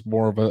Rodgers is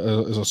more of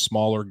a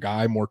smaller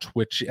guy,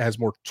 has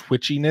more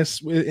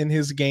twitchiness in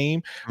his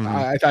game.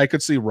 I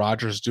could see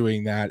Rodgers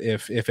doing that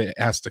if it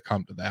has to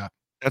come to that.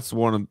 That's the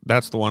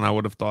one I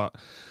would have thought.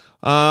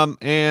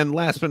 And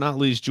last but not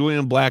least,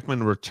 Julian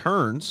Blackmon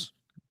returns.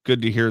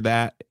 Good to hear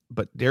that.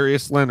 But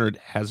Darius Leonard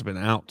has been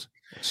out.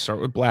 Let's start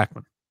with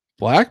Blackmon.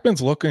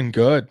 Blackman's looking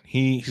good.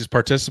 He's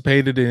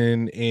participated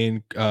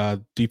in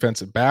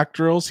defensive back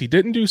drills. He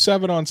didn't do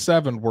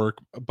 7-on-7 work,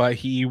 but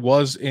he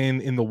was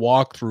in the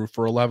walkthrough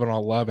for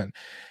 11-on-11.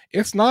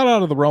 It's not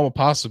out of the realm of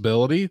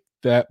possibility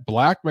that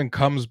Blackman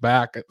comes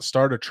back at the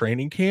start of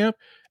training camp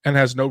and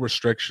has no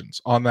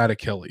restrictions on that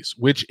Achilles,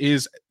 which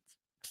is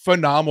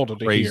phenomenal to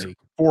hear Crazy.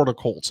 for the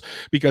Colts.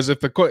 Because if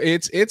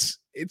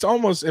it's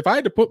almost, if I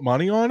had to put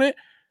money on it,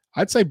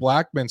 I'd say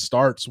Blackman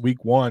starts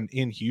week 1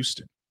 in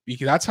Houston,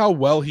 because that's how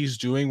well he's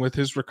doing with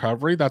his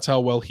recovery. That's how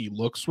well he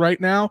looks right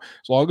now.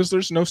 As long as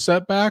there's no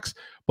setbacks,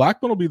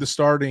 Blackman will be the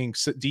starting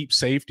deep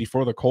safety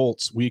for the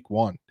Colts week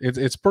 1.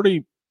 It's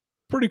pretty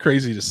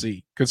crazy to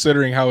see,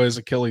 considering how his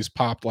Achilles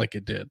popped like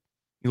it did.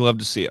 You love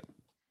to see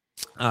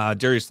it.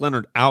 Darius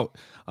Leonard out.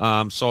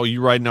 Saw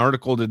you write an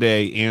article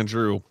today,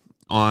 Andrew,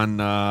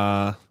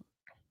 on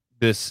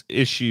this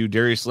issue.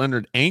 Darius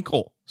Leonard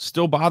ankle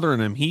still bothering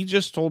him. He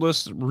just told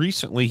us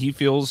recently he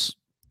feels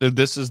that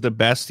this is the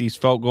best he's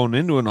felt going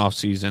into an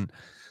offseason.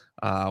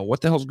 What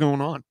the hell's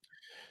going on?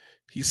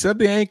 He said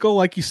the ankle,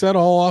 like he said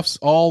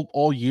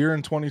all year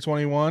in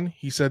 2021,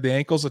 he said the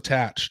ankle's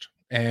attached.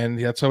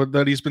 And that's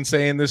what he's been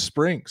saying this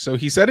spring. So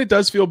he said it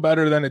does feel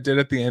better than it did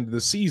at the end of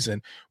the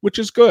season, which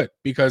is good,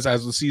 because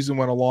as the season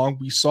went along,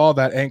 we saw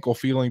that ankle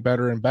feeling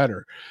better and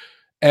better.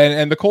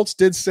 And the Colts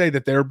did say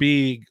that they're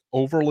being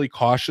overly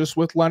cautious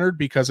with Leonard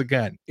because,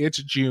 again,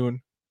 it's June.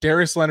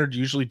 Darius Leonard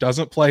usually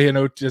doesn't play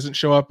doesn't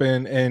show up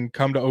and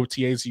come to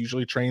OTAs. He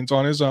usually trains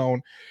on his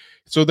own.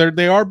 So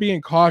they are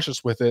being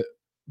cautious with it.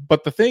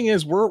 But the thing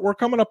is, we're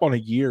coming up on a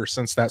year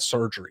since that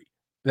surgery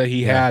that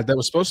he had. That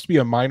was supposed to be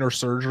a minor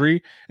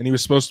surgery, and he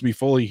was supposed to be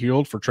fully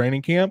healed for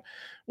training camp.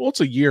 Well, it's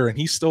a year, and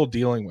he's still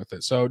dealing with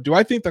it. So do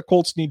I think the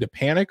Colts need to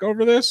panic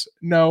over this?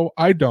 No,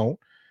 I don't.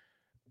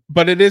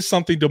 But it is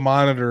something to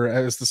monitor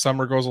as the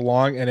summer goes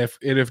along. And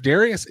if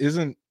Darius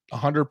isn't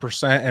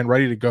 100% and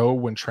ready to go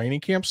when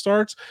training camp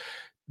starts,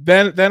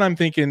 then I'm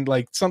thinking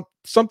like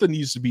something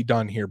needs to be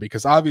done here,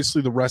 because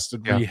obviously the rest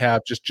of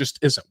rehab just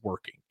isn't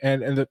working.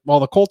 And while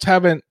the Colts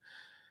haven't.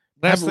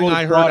 Last thing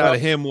I heard out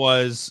of him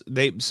was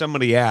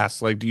somebody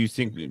asked, like, do you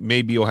think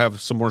maybe you'll have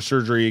some more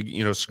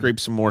surgery, scrape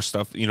some more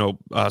stuff,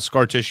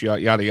 scar tissue,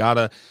 yada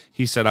yada.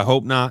 He said, I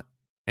hope not.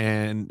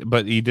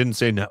 But he didn't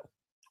say no.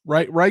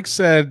 Reich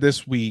said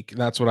this week, and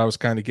that's what I was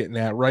kind of getting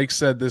at. Reich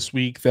said this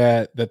week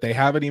that they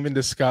haven't even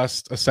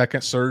discussed a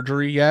second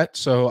surgery yet.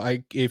 So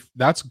if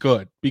that's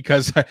good,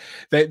 because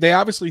they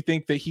obviously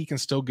think that he can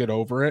still get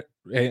over it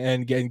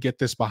and get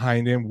this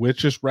behind him with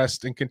just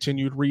rest and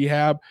continued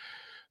rehab.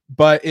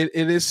 But it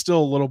is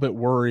still a little bit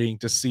worrying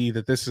to see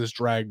that this has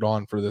dragged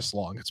on for this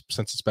long,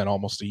 since it's been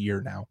almost a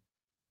year now.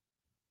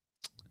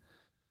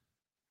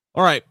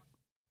 All right.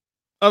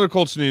 Other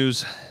Colts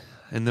news,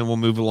 and then we'll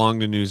move along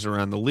to news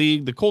around the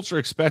league. The Colts are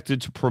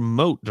expected to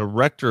promote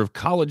Director of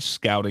College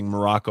Scouting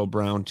Morocco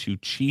Brown to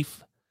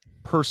Chief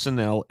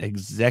Personnel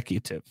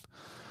Executive.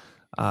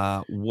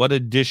 What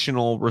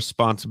additional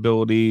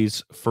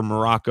responsibilities for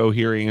Morocco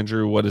here,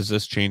 Andrew? What does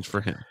this change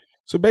for him?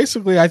 So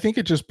basically, I think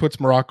it just puts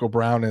Morocco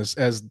Brown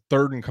as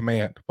third in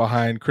command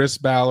behind Chris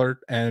Ballard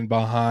and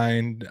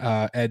behind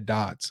Ed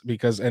Dodds,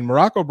 and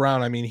Morocco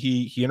Brown, I mean,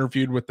 he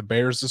interviewed with the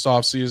Bears this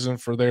offseason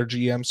for their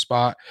GM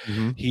spot.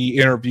 Mm-hmm. He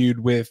interviewed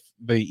with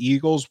the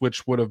Eagles,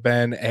 which would have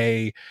been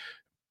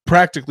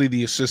practically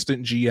the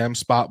assistant GM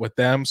spot with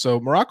them. So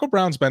Morocco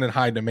Brown's been in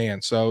high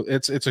demand. So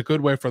it's a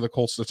good way for the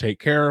Colts to take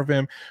care of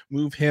him,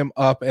 move him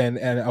up, and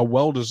a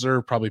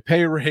well-deserved probably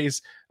pay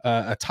raise,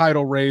 a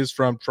title raise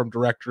from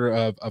director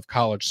of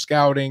college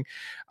scouting.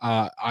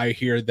 I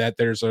hear that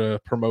there's a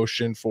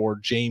promotion for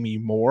Jamie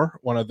Moore,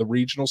 one of the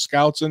regional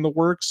scouts, in the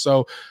works.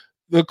 So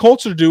the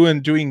Colts are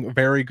doing a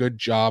very good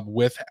job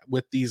with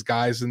these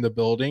guys in the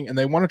building, and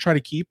they want to try to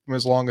keep them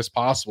as long as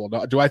possible.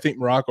 Now, do I think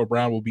Morocco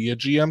Brown will be a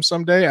GM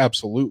someday?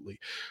 Absolutely.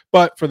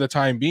 But for the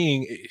time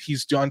being,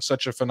 he's done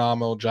such a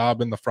phenomenal job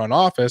in the front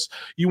office.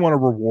 You want to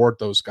reward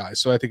those guys.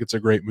 So I think it's a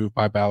great move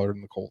by Ballard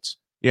and the Colts.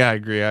 Yeah, I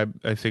agree. I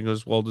think it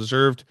was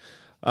well-deserved,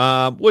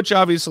 which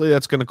obviously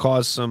that's going to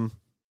cause some,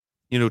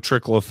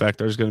 trickle effect.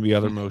 There's going to be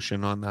other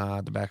motion on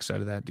the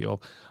backside of that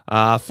deal.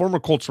 Former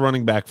Colts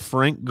running back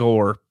Frank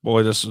Gore,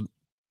 boy, this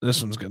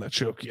one's going to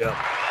choke you up,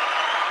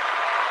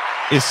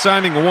 is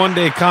signing a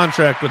one-day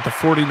contract with the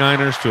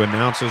 49ers to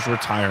announce his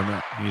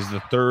retirement. He's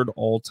the third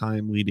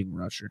all-time leading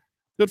rusher.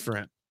 Good for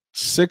him.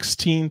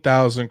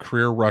 16,000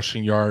 career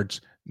rushing yards,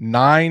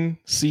 9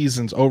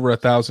 seasons over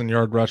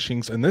 1,000-yard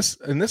rushings, and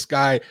this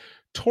guy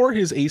tore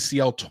his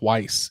ACL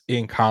twice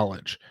in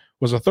college,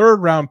 was a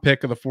third-round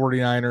pick of the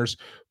 49ers,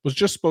 was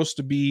just supposed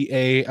to be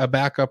a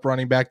backup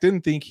running back,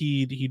 didn't think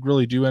he'd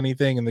really do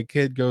anything, and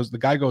the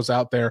guy goes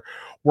out there,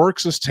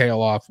 works his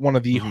tail off, one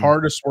of the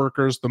hardest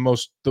workers,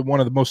 one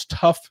of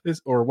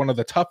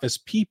the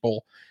toughest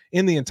people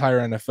in the entire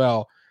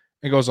NFL,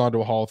 and goes on to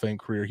a Hall of Fame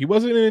career. He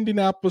wasn't in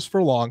Indianapolis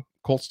for long.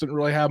 Colts didn't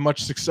really have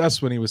much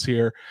success when he was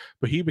here,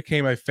 but he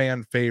became a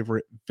fan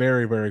favorite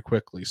very, very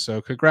quickly.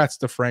 So congrats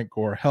to Frank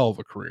Gore. Hell of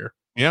a career.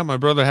 Yeah, my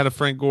brother had a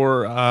Frank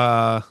Gore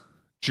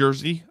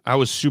jersey. I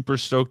was super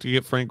stoked to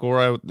get Frank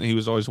Gore. He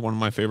was always one of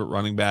my favorite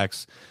running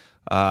backs.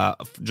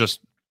 Just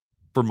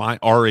for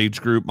our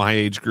age group, my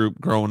age group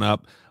growing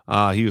up,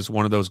 he was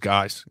one of those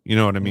guys. You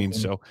know what I mean?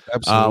 Mm-hmm. So a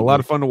Absolutely. lot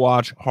of fun to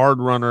watch. Hard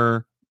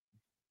runner,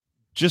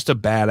 just a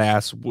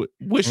badass.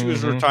 Wish he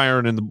was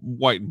retiring in the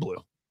white and blue.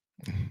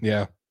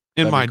 Yeah,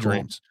 in my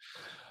dreams.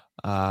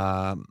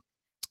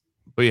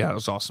 But yeah, it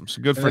was awesome.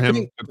 So good for him.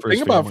 Good for the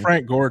thing about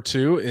Frank Gore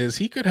too is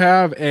he could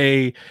have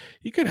a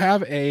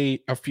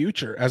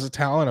future as a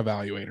talent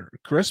evaluator.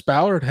 Chris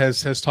Ballard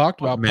has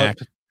talked about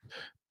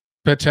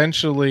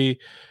potentially.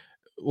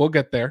 We'll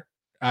get there.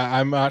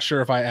 I'm not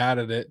sure if I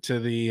added it to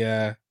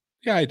the.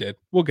 Yeah, I did.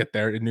 We'll get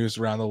there in news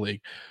around the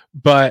league,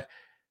 but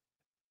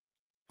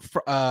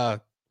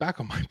back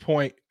on my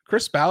point,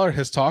 Chris Ballard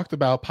has talked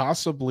about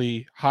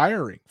possibly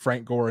hiring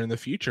Frank Gore in the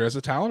future as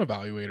a talent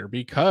evaluator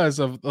because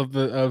of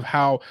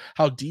how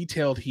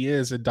detailed he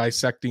is in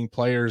dissecting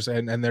players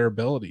and their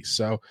abilities.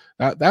 So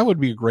that would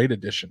be a great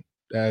addition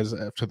as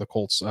to the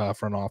Colts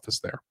front office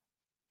there.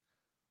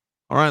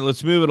 All right,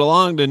 let's move it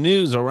along to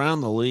news around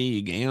the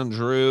league.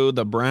 Andrew,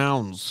 the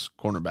Browns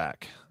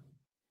cornerback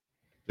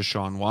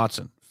Deshaun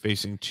Watson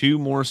facing 2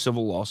 more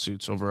civil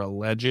lawsuits over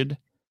alleged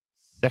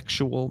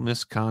sexual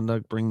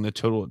misconduct, bringing the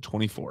total at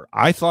 24.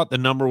 I thought the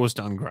number was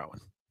done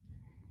growing.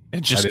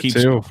 It just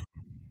keeps going.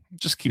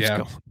 Just keeps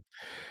going.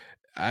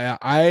 The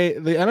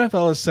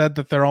NFL has said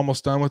that they're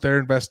almost done with their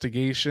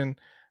investigation.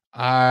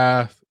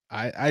 I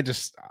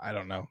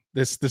don't know.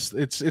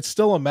 It's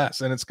still a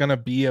mess, and it's going to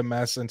be a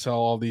mess until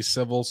all these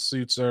civil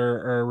suits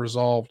are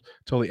resolved,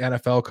 until the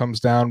NFL comes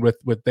down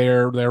with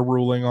their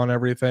ruling on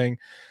everything.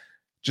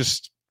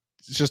 It's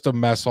just a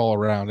mess all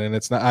around, and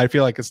it's not. I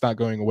feel like it's not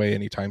going away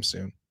anytime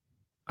soon.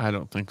 I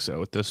don't think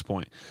so at this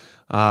point.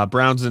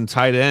 Browns and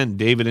tight end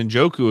David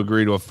Njoku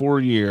agreed to a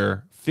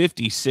 4-year,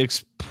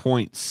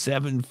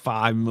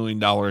 $56.75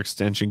 million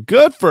extension.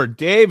 Good for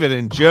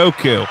David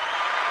Njoku.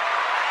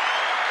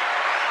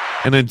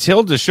 And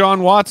until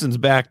Deshaun Watson's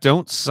back,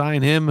 don't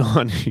sign him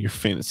on your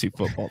fantasy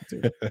football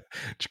team.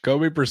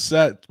 Jacoby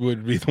Brissett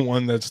would be the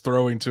one that's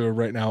throwing to it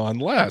right now,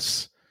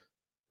 unless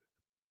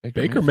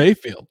Baker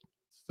Mayfield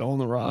still on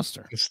the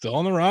roster. Still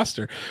on the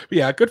roster. But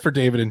yeah, good for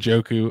David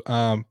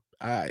Njoku.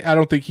 I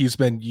don't think he's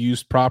been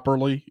used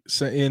properly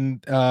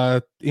in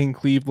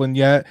Cleveland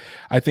yet.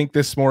 I think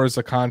this more is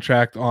a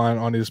contract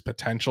on his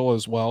potential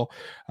as well,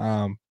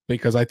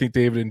 because I think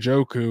David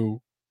Njoku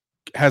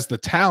has the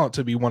talent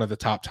to be one of the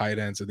top tight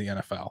ends in the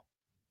NFL.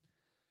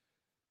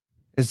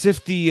 As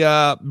if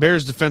the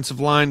Bears defensive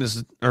line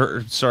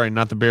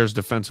not the Bears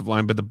defensive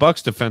line, but the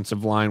Bucs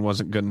defensive line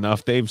wasn't good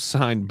enough. They've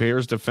signed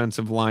Bears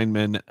defensive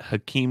lineman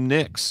Hakeem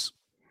Nicks.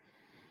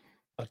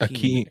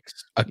 Hakeem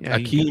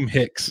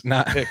Hicks,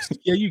 not Hicks.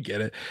 Yeah, you get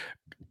it.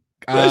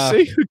 Did I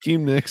say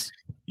Hakeem Nicks?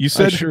 You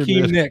said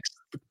Hakeem Nicks,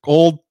 the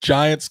old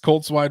Giants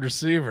Colts wide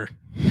receiver.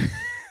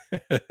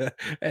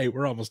 Hey,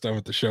 we're almost done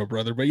with the show,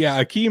 brother. But yeah,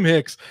 Hakeem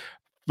Hicks,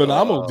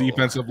 phenomenal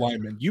defensive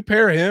lineman. You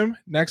pair him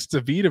next to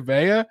Vita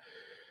Vea,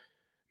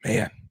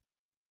 man.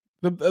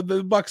 The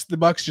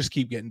Bucs just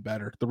keep getting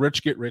better. The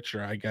rich get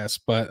richer, I guess.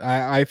 But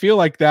I feel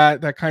like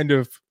that kind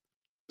of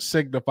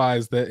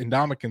signifies that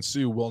Ndamukong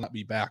Suh will not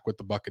be back with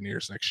the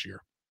Buccaneers next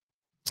year.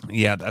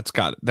 Yeah,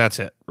 that's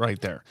it right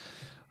there.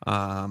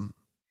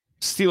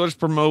 Steelers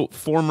promote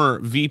former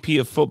VP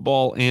of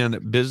Football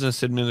and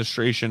Business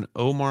Administration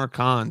Omar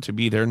Khan to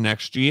be their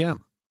next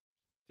GM.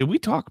 Did we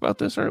talk about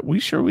this? Are we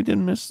sure we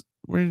didn't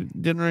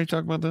already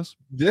talk about this?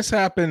 This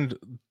happened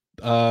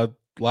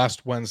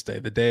last Wednesday,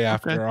 the day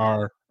after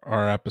our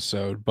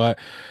episode. But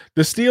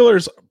the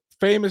Steelers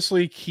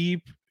famously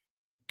keep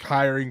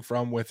hiring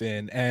from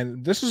within,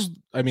 and this is,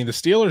 the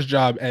Steelers'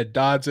 job. Ed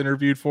Dodds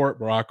interviewed for it,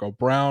 Barack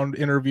Brown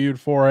interviewed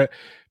for it,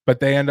 but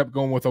they end up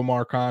going with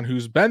Omar Khan,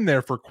 who's been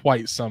there for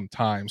quite some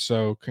time.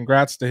 So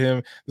congrats to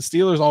him. The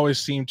Steelers always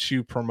seem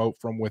to promote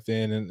from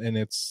within, and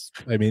it's,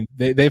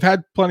 they've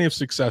had plenty of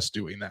success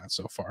doing that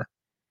so far.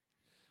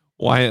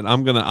 Wyatt,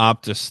 I'm going to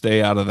opt to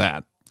stay out of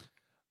that.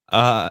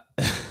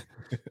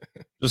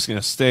 Just going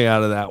to stay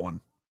out of that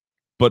one.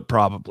 But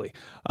probably.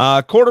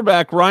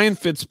 Quarterback Ryan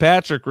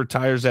Fitzpatrick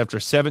retires after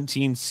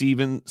 17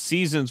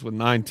 seasons with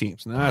 9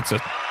 teams. Now, that's a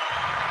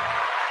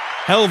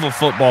hell of a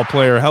football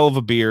player, hell of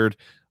a beard.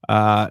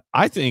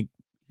 I think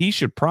he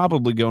should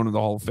probably go into the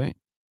Hall of Fame.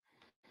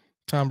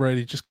 Tom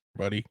Brady, just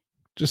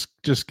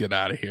get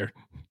out of here.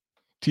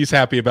 He's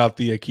happy about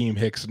the Hakeem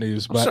Hicks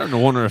news. I'm starting to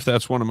wonder if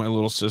that's one of my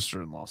little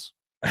sister-in-laws.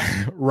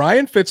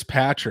 Ryan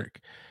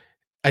Fitzpatrick,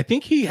 I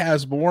think he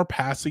has more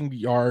passing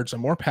yards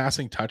and more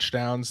passing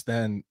touchdowns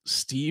than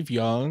Steve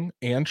Young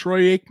and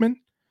Troy Aikman,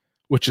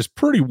 which is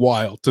pretty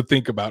wild to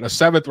think about. A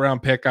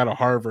 7th-round pick out of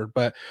Harvard,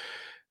 but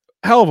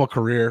hell of a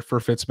career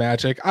for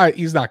Fitzmagic.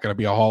 He's not going to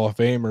be a Hall of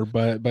Famer,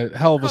 but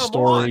hell of a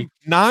story.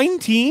 9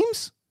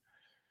 teams?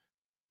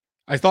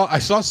 I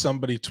saw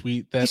somebody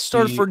tweet that he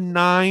started for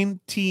 9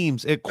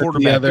 teams at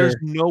quarterback. There's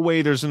no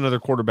way there's another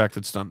quarterback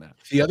that's done that.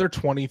 The other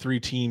 23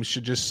 teams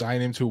should just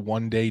sign him to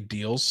one-day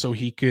deals so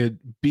he could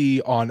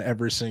be on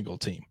every single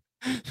team.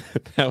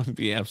 That would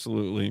be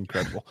absolutely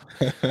incredible.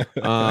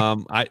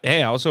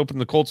 I was hoping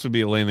the Colts would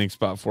be a landing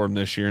spot for him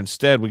this year.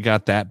 Instead, we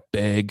got that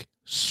big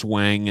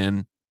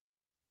swinging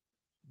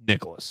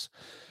Nicholas.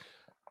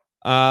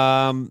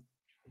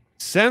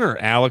 Center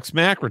Alex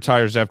Mack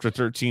retires after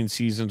 13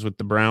 seasons with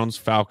the Browns,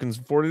 Falcons,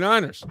 and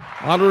 49ers.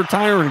 A lot of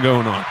retiring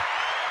going on.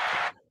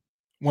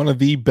 One of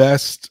the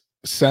best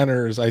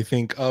centers, I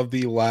think, of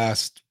the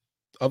last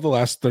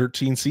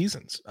 13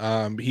 seasons.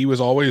 He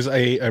was always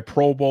a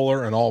Pro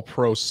Bowler, an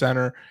all-pro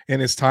center in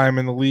his time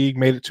in the league,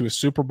 made it to a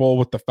Super Bowl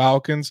with the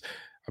Falcons.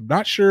 I'm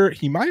not sure.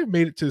 He might have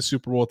made it to the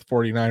Super Bowl with the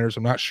 49ers.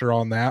 I'm not sure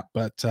on that.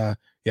 But,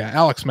 yeah,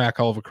 Alex Mack,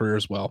 hell of a career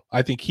as well.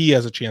 I think he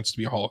has a chance to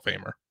be a Hall of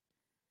Famer.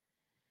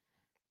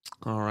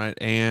 All right.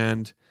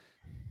 And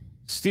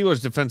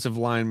Steelers defensive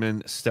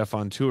lineman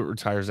Stephon Tuitt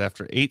retires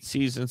after 8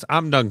 seasons.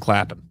 I'm done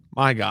clapping.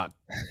 My God.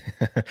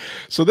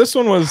 So this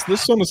one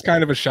was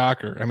kind of a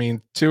shocker. I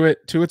mean,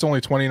 Tuitt's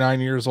only 29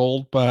 years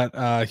old,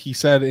 but he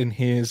said in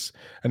his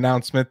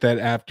announcement that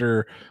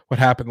after what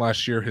happened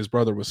last year, his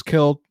brother was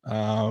killed,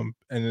 and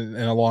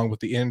along with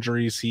the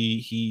injuries,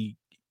 he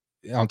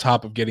on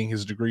top of getting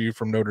his degree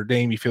from Notre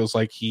Dame, he feels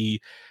like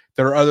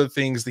there are other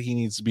things that he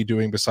needs to be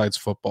doing besides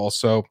football.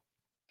 So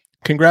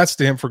congrats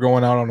to him for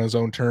going out on his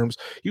own terms.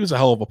 He was a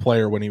hell of a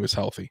player when he was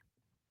healthy.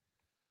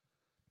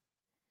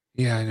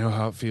 Yeah, I know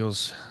how it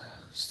feels.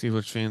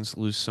 Steelers fans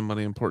lose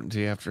somebody important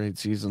to you after 8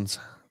 seasons.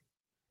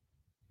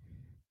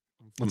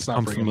 I'm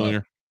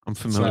familiar. I'm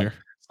familiar.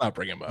 Let's not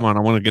bring him up. Come on,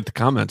 I want to get the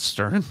comments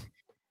stirring.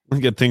 I want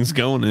to get things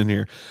going in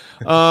here.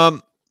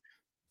 Some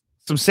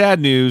sad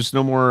news.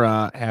 No more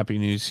happy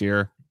news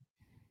here.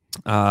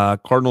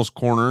 Cardinals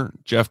corner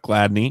Jeff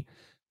Gladney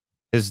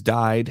has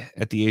died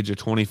at the age of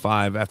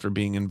 25 after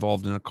being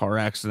involved in a car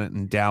accident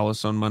in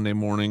Dallas on Monday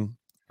morning.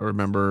 I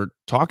remember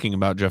talking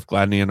about Jeff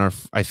Gladney in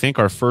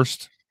our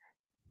first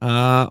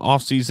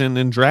offseason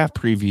and draft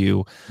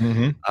preview.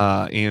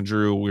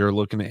 Andrew, we were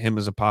looking at him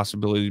as a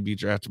possibility to be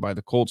drafted by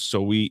the Colts.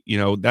 So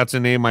that's a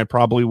name I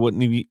probably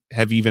wouldn't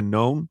have even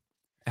known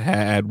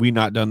had we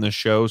not done this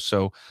show.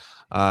 So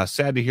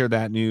sad to hear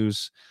that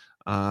news.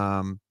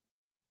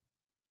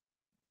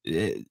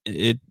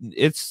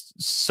 It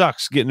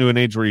sucks getting to an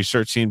age where you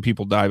start seeing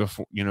people die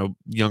before,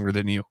 younger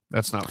than you.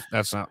 That's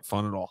not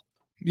fun at all.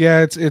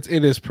 Yeah, it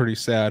is pretty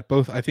sad.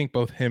 I think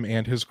both him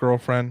and his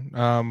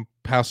girlfriend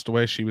passed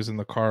away. She was in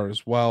the car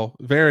as well.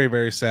 Very,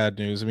 very sad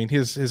news. I mean,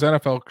 his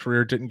NFL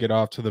career didn't get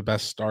off to the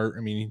best start.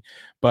 I mean,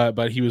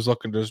 but he was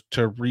looking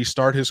to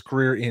restart his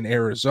career in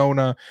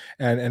Arizona,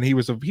 and he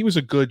was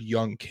a good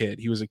young kid.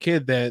 He was a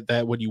kid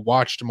that when you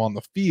watched him on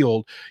the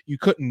field, you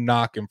couldn't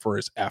knock him for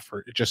his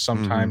effort. It just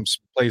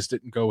sometimes plays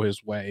didn't go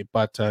his way.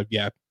 But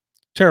yeah,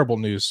 terrible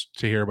news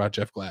to hear about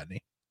Jeff Gladney.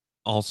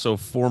 Also,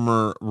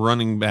 former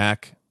running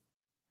back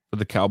for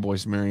the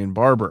Cowboys, Marion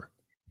Barber,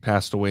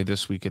 passed away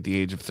this week at the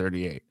age of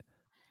 38.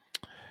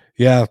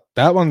 Yeah,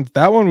 that one.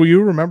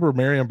 You remember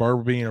Marion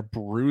Barber being a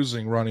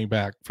bruising running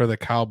back for the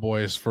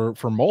Cowboys for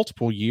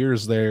multiple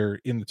years there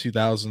in the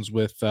 2000s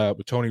with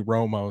Tony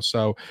Romo.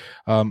 So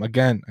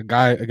again, a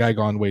guy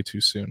gone way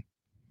too soon.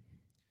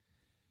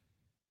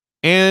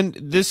 And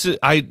this is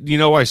I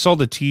saw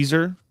the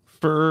teaser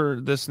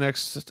for this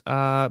next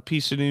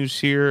piece of news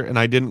here, and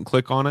I didn't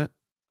click on it.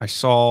 I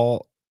saw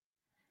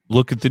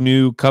look at the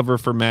new cover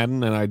for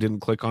Madden, and I didn't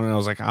click on it. I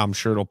was like, I'm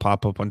sure it'll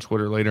pop up on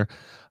Twitter later.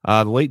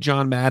 The late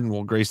John Madden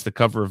will grace the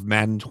cover of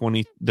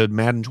the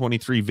Madden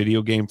 23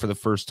 video game for the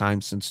first time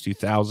since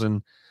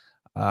 2000.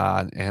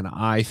 And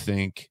I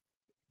think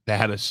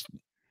that is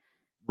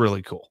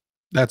really cool.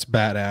 That's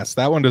badass.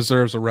 That one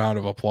deserves a round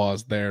of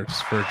applause there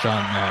for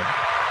John Madden.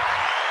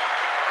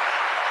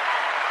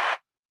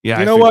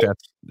 Yeah, I think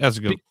that's a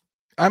good.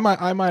 I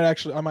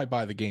might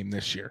buy the game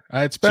this year.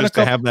 It's been just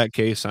to have that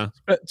case, huh?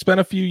 It's been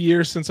a few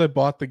years since I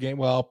bought the game.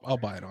 Well, I'll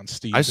buy it on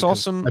Steam. I saw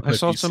some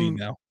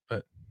now,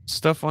 but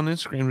stuff on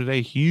Instagram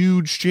today.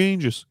 Huge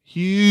changes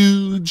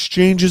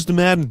to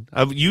Madden.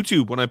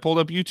 YouTube, when I pulled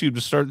up YouTube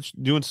to start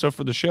doing stuff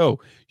for the show,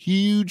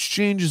 huge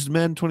changes to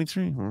Madden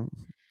 23.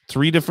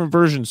 3 different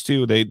versions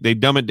too. They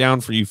dumb it down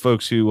for you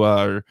folks who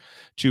are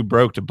too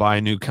broke to buy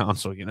a new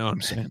console. You know what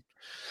I'm saying?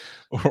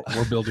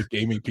 or build a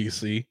gaming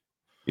PC.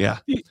 Yeah.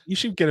 You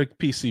should get a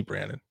PC,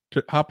 Brandon.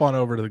 Hop on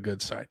over to the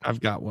good side. I've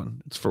got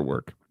one. It's for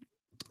work.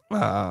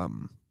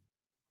 One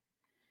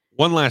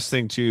last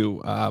thing,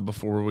 too,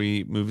 before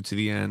we move it to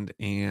the end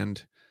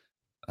and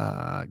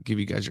give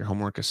you guys your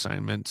homework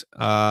assignment.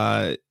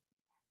 Not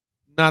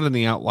in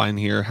the outline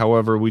here.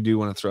 However, we do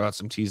want to throw out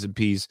some T's and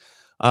P's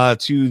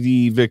to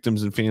the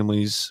victims and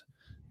families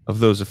of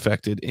those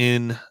affected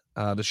in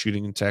the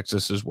shooting in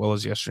Texas, as well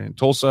as yesterday in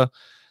Tulsa.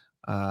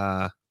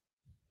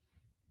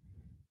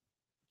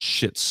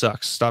 Shit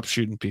sucks. Stop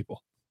shooting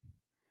people.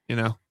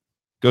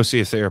 Go see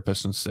a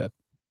therapist instead.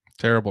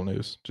 Terrible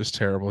news. Just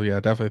terrible.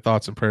 Yeah, definitely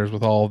thoughts and prayers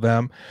with all of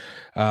them.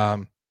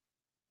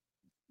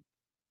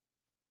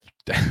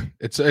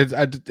 It's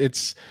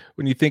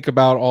when you think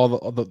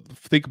about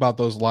think about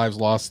those lives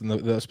lost and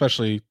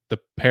especially the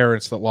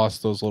parents that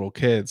lost those little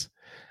kids.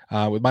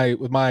 With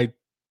my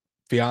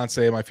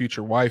fiance, my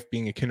future wife,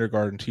 being a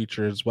kindergarten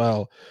teacher as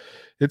well.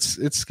 It's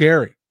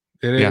scary.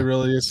 It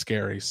really is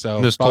scary. So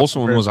and this Tulsa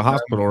one was a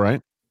hospital,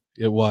 right?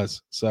 It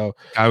was. So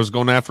I was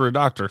going after a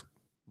doctor.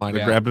 Might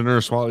have grabbed a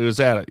nurse while he was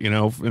at it,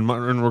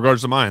 in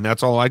regards to mine.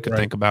 That's all I could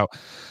think about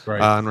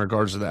in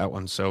regards to that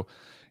one. So,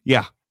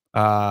 yeah.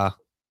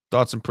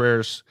 Thoughts and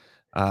prayers.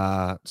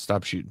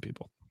 Stop shooting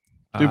people.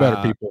 Do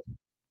better, people.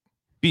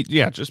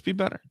 Just be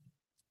better.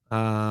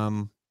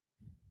 All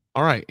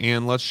right.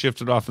 And let's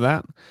shift it off of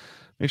that.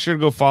 Make sure to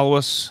go follow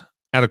us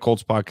at a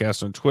Colts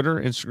Podcast on Twitter,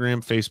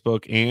 Instagram,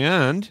 Facebook,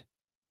 and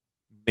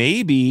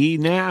maybe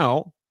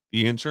now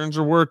the interns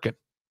are working.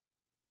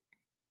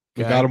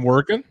 Okay. We got them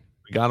working?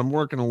 We got them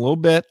working a little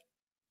bit.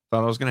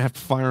 Thought I was going to have to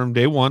fire them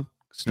day one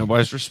because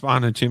nobody's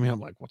responding to me. I'm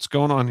like, what's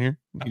going on here?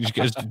 I need you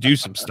guys to do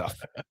some stuff.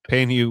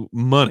 Paying you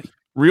money.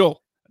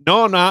 Real.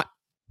 No, I'm not.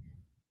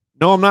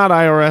 No, I'm not,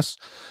 IRS.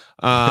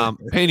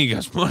 Paying you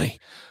guys money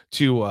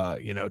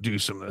to, do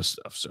some of this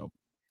stuff. So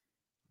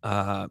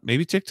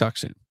maybe TikTok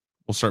soon.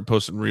 We'll start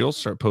posting reels,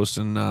 start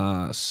posting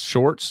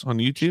shorts on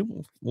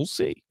YouTube. We'll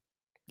see.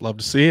 Love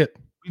to see it.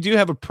 We do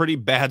have a pretty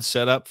bad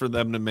setup for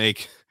them to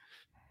make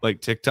like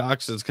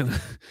TikToks. It's gonna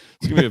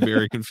be a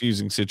very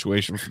confusing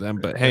situation for them.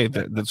 But hey,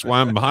 that's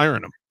why I'm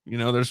hiring them.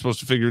 They're supposed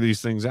to figure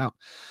these things out.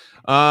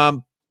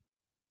 Tell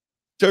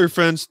your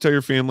friends, tell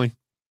your family,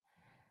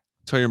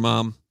 tell your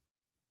mom.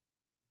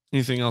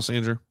 Anything else,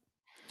 Andrew?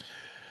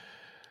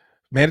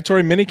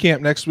 Mandatory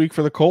minicamp next week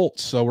for the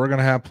Colts. So we're going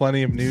to have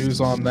plenty of news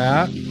on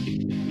that.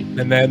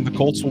 And then the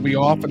Colts will be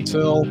off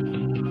until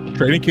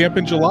training camp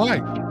in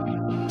July.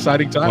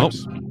 Exciting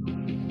times. Well,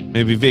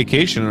 maybe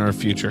vacation in our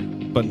future.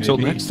 But until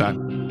next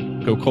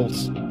time, go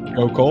Colts.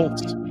 Go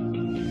Colts.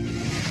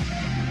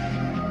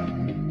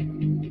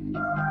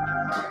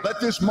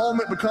 Let this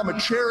moment become a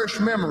cherished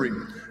memory.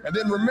 And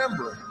then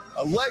remember,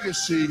 a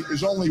legacy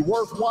is only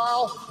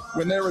worthwhile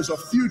when there is a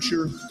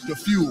future to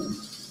fuel.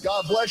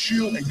 God bless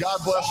you, and God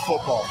bless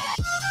football.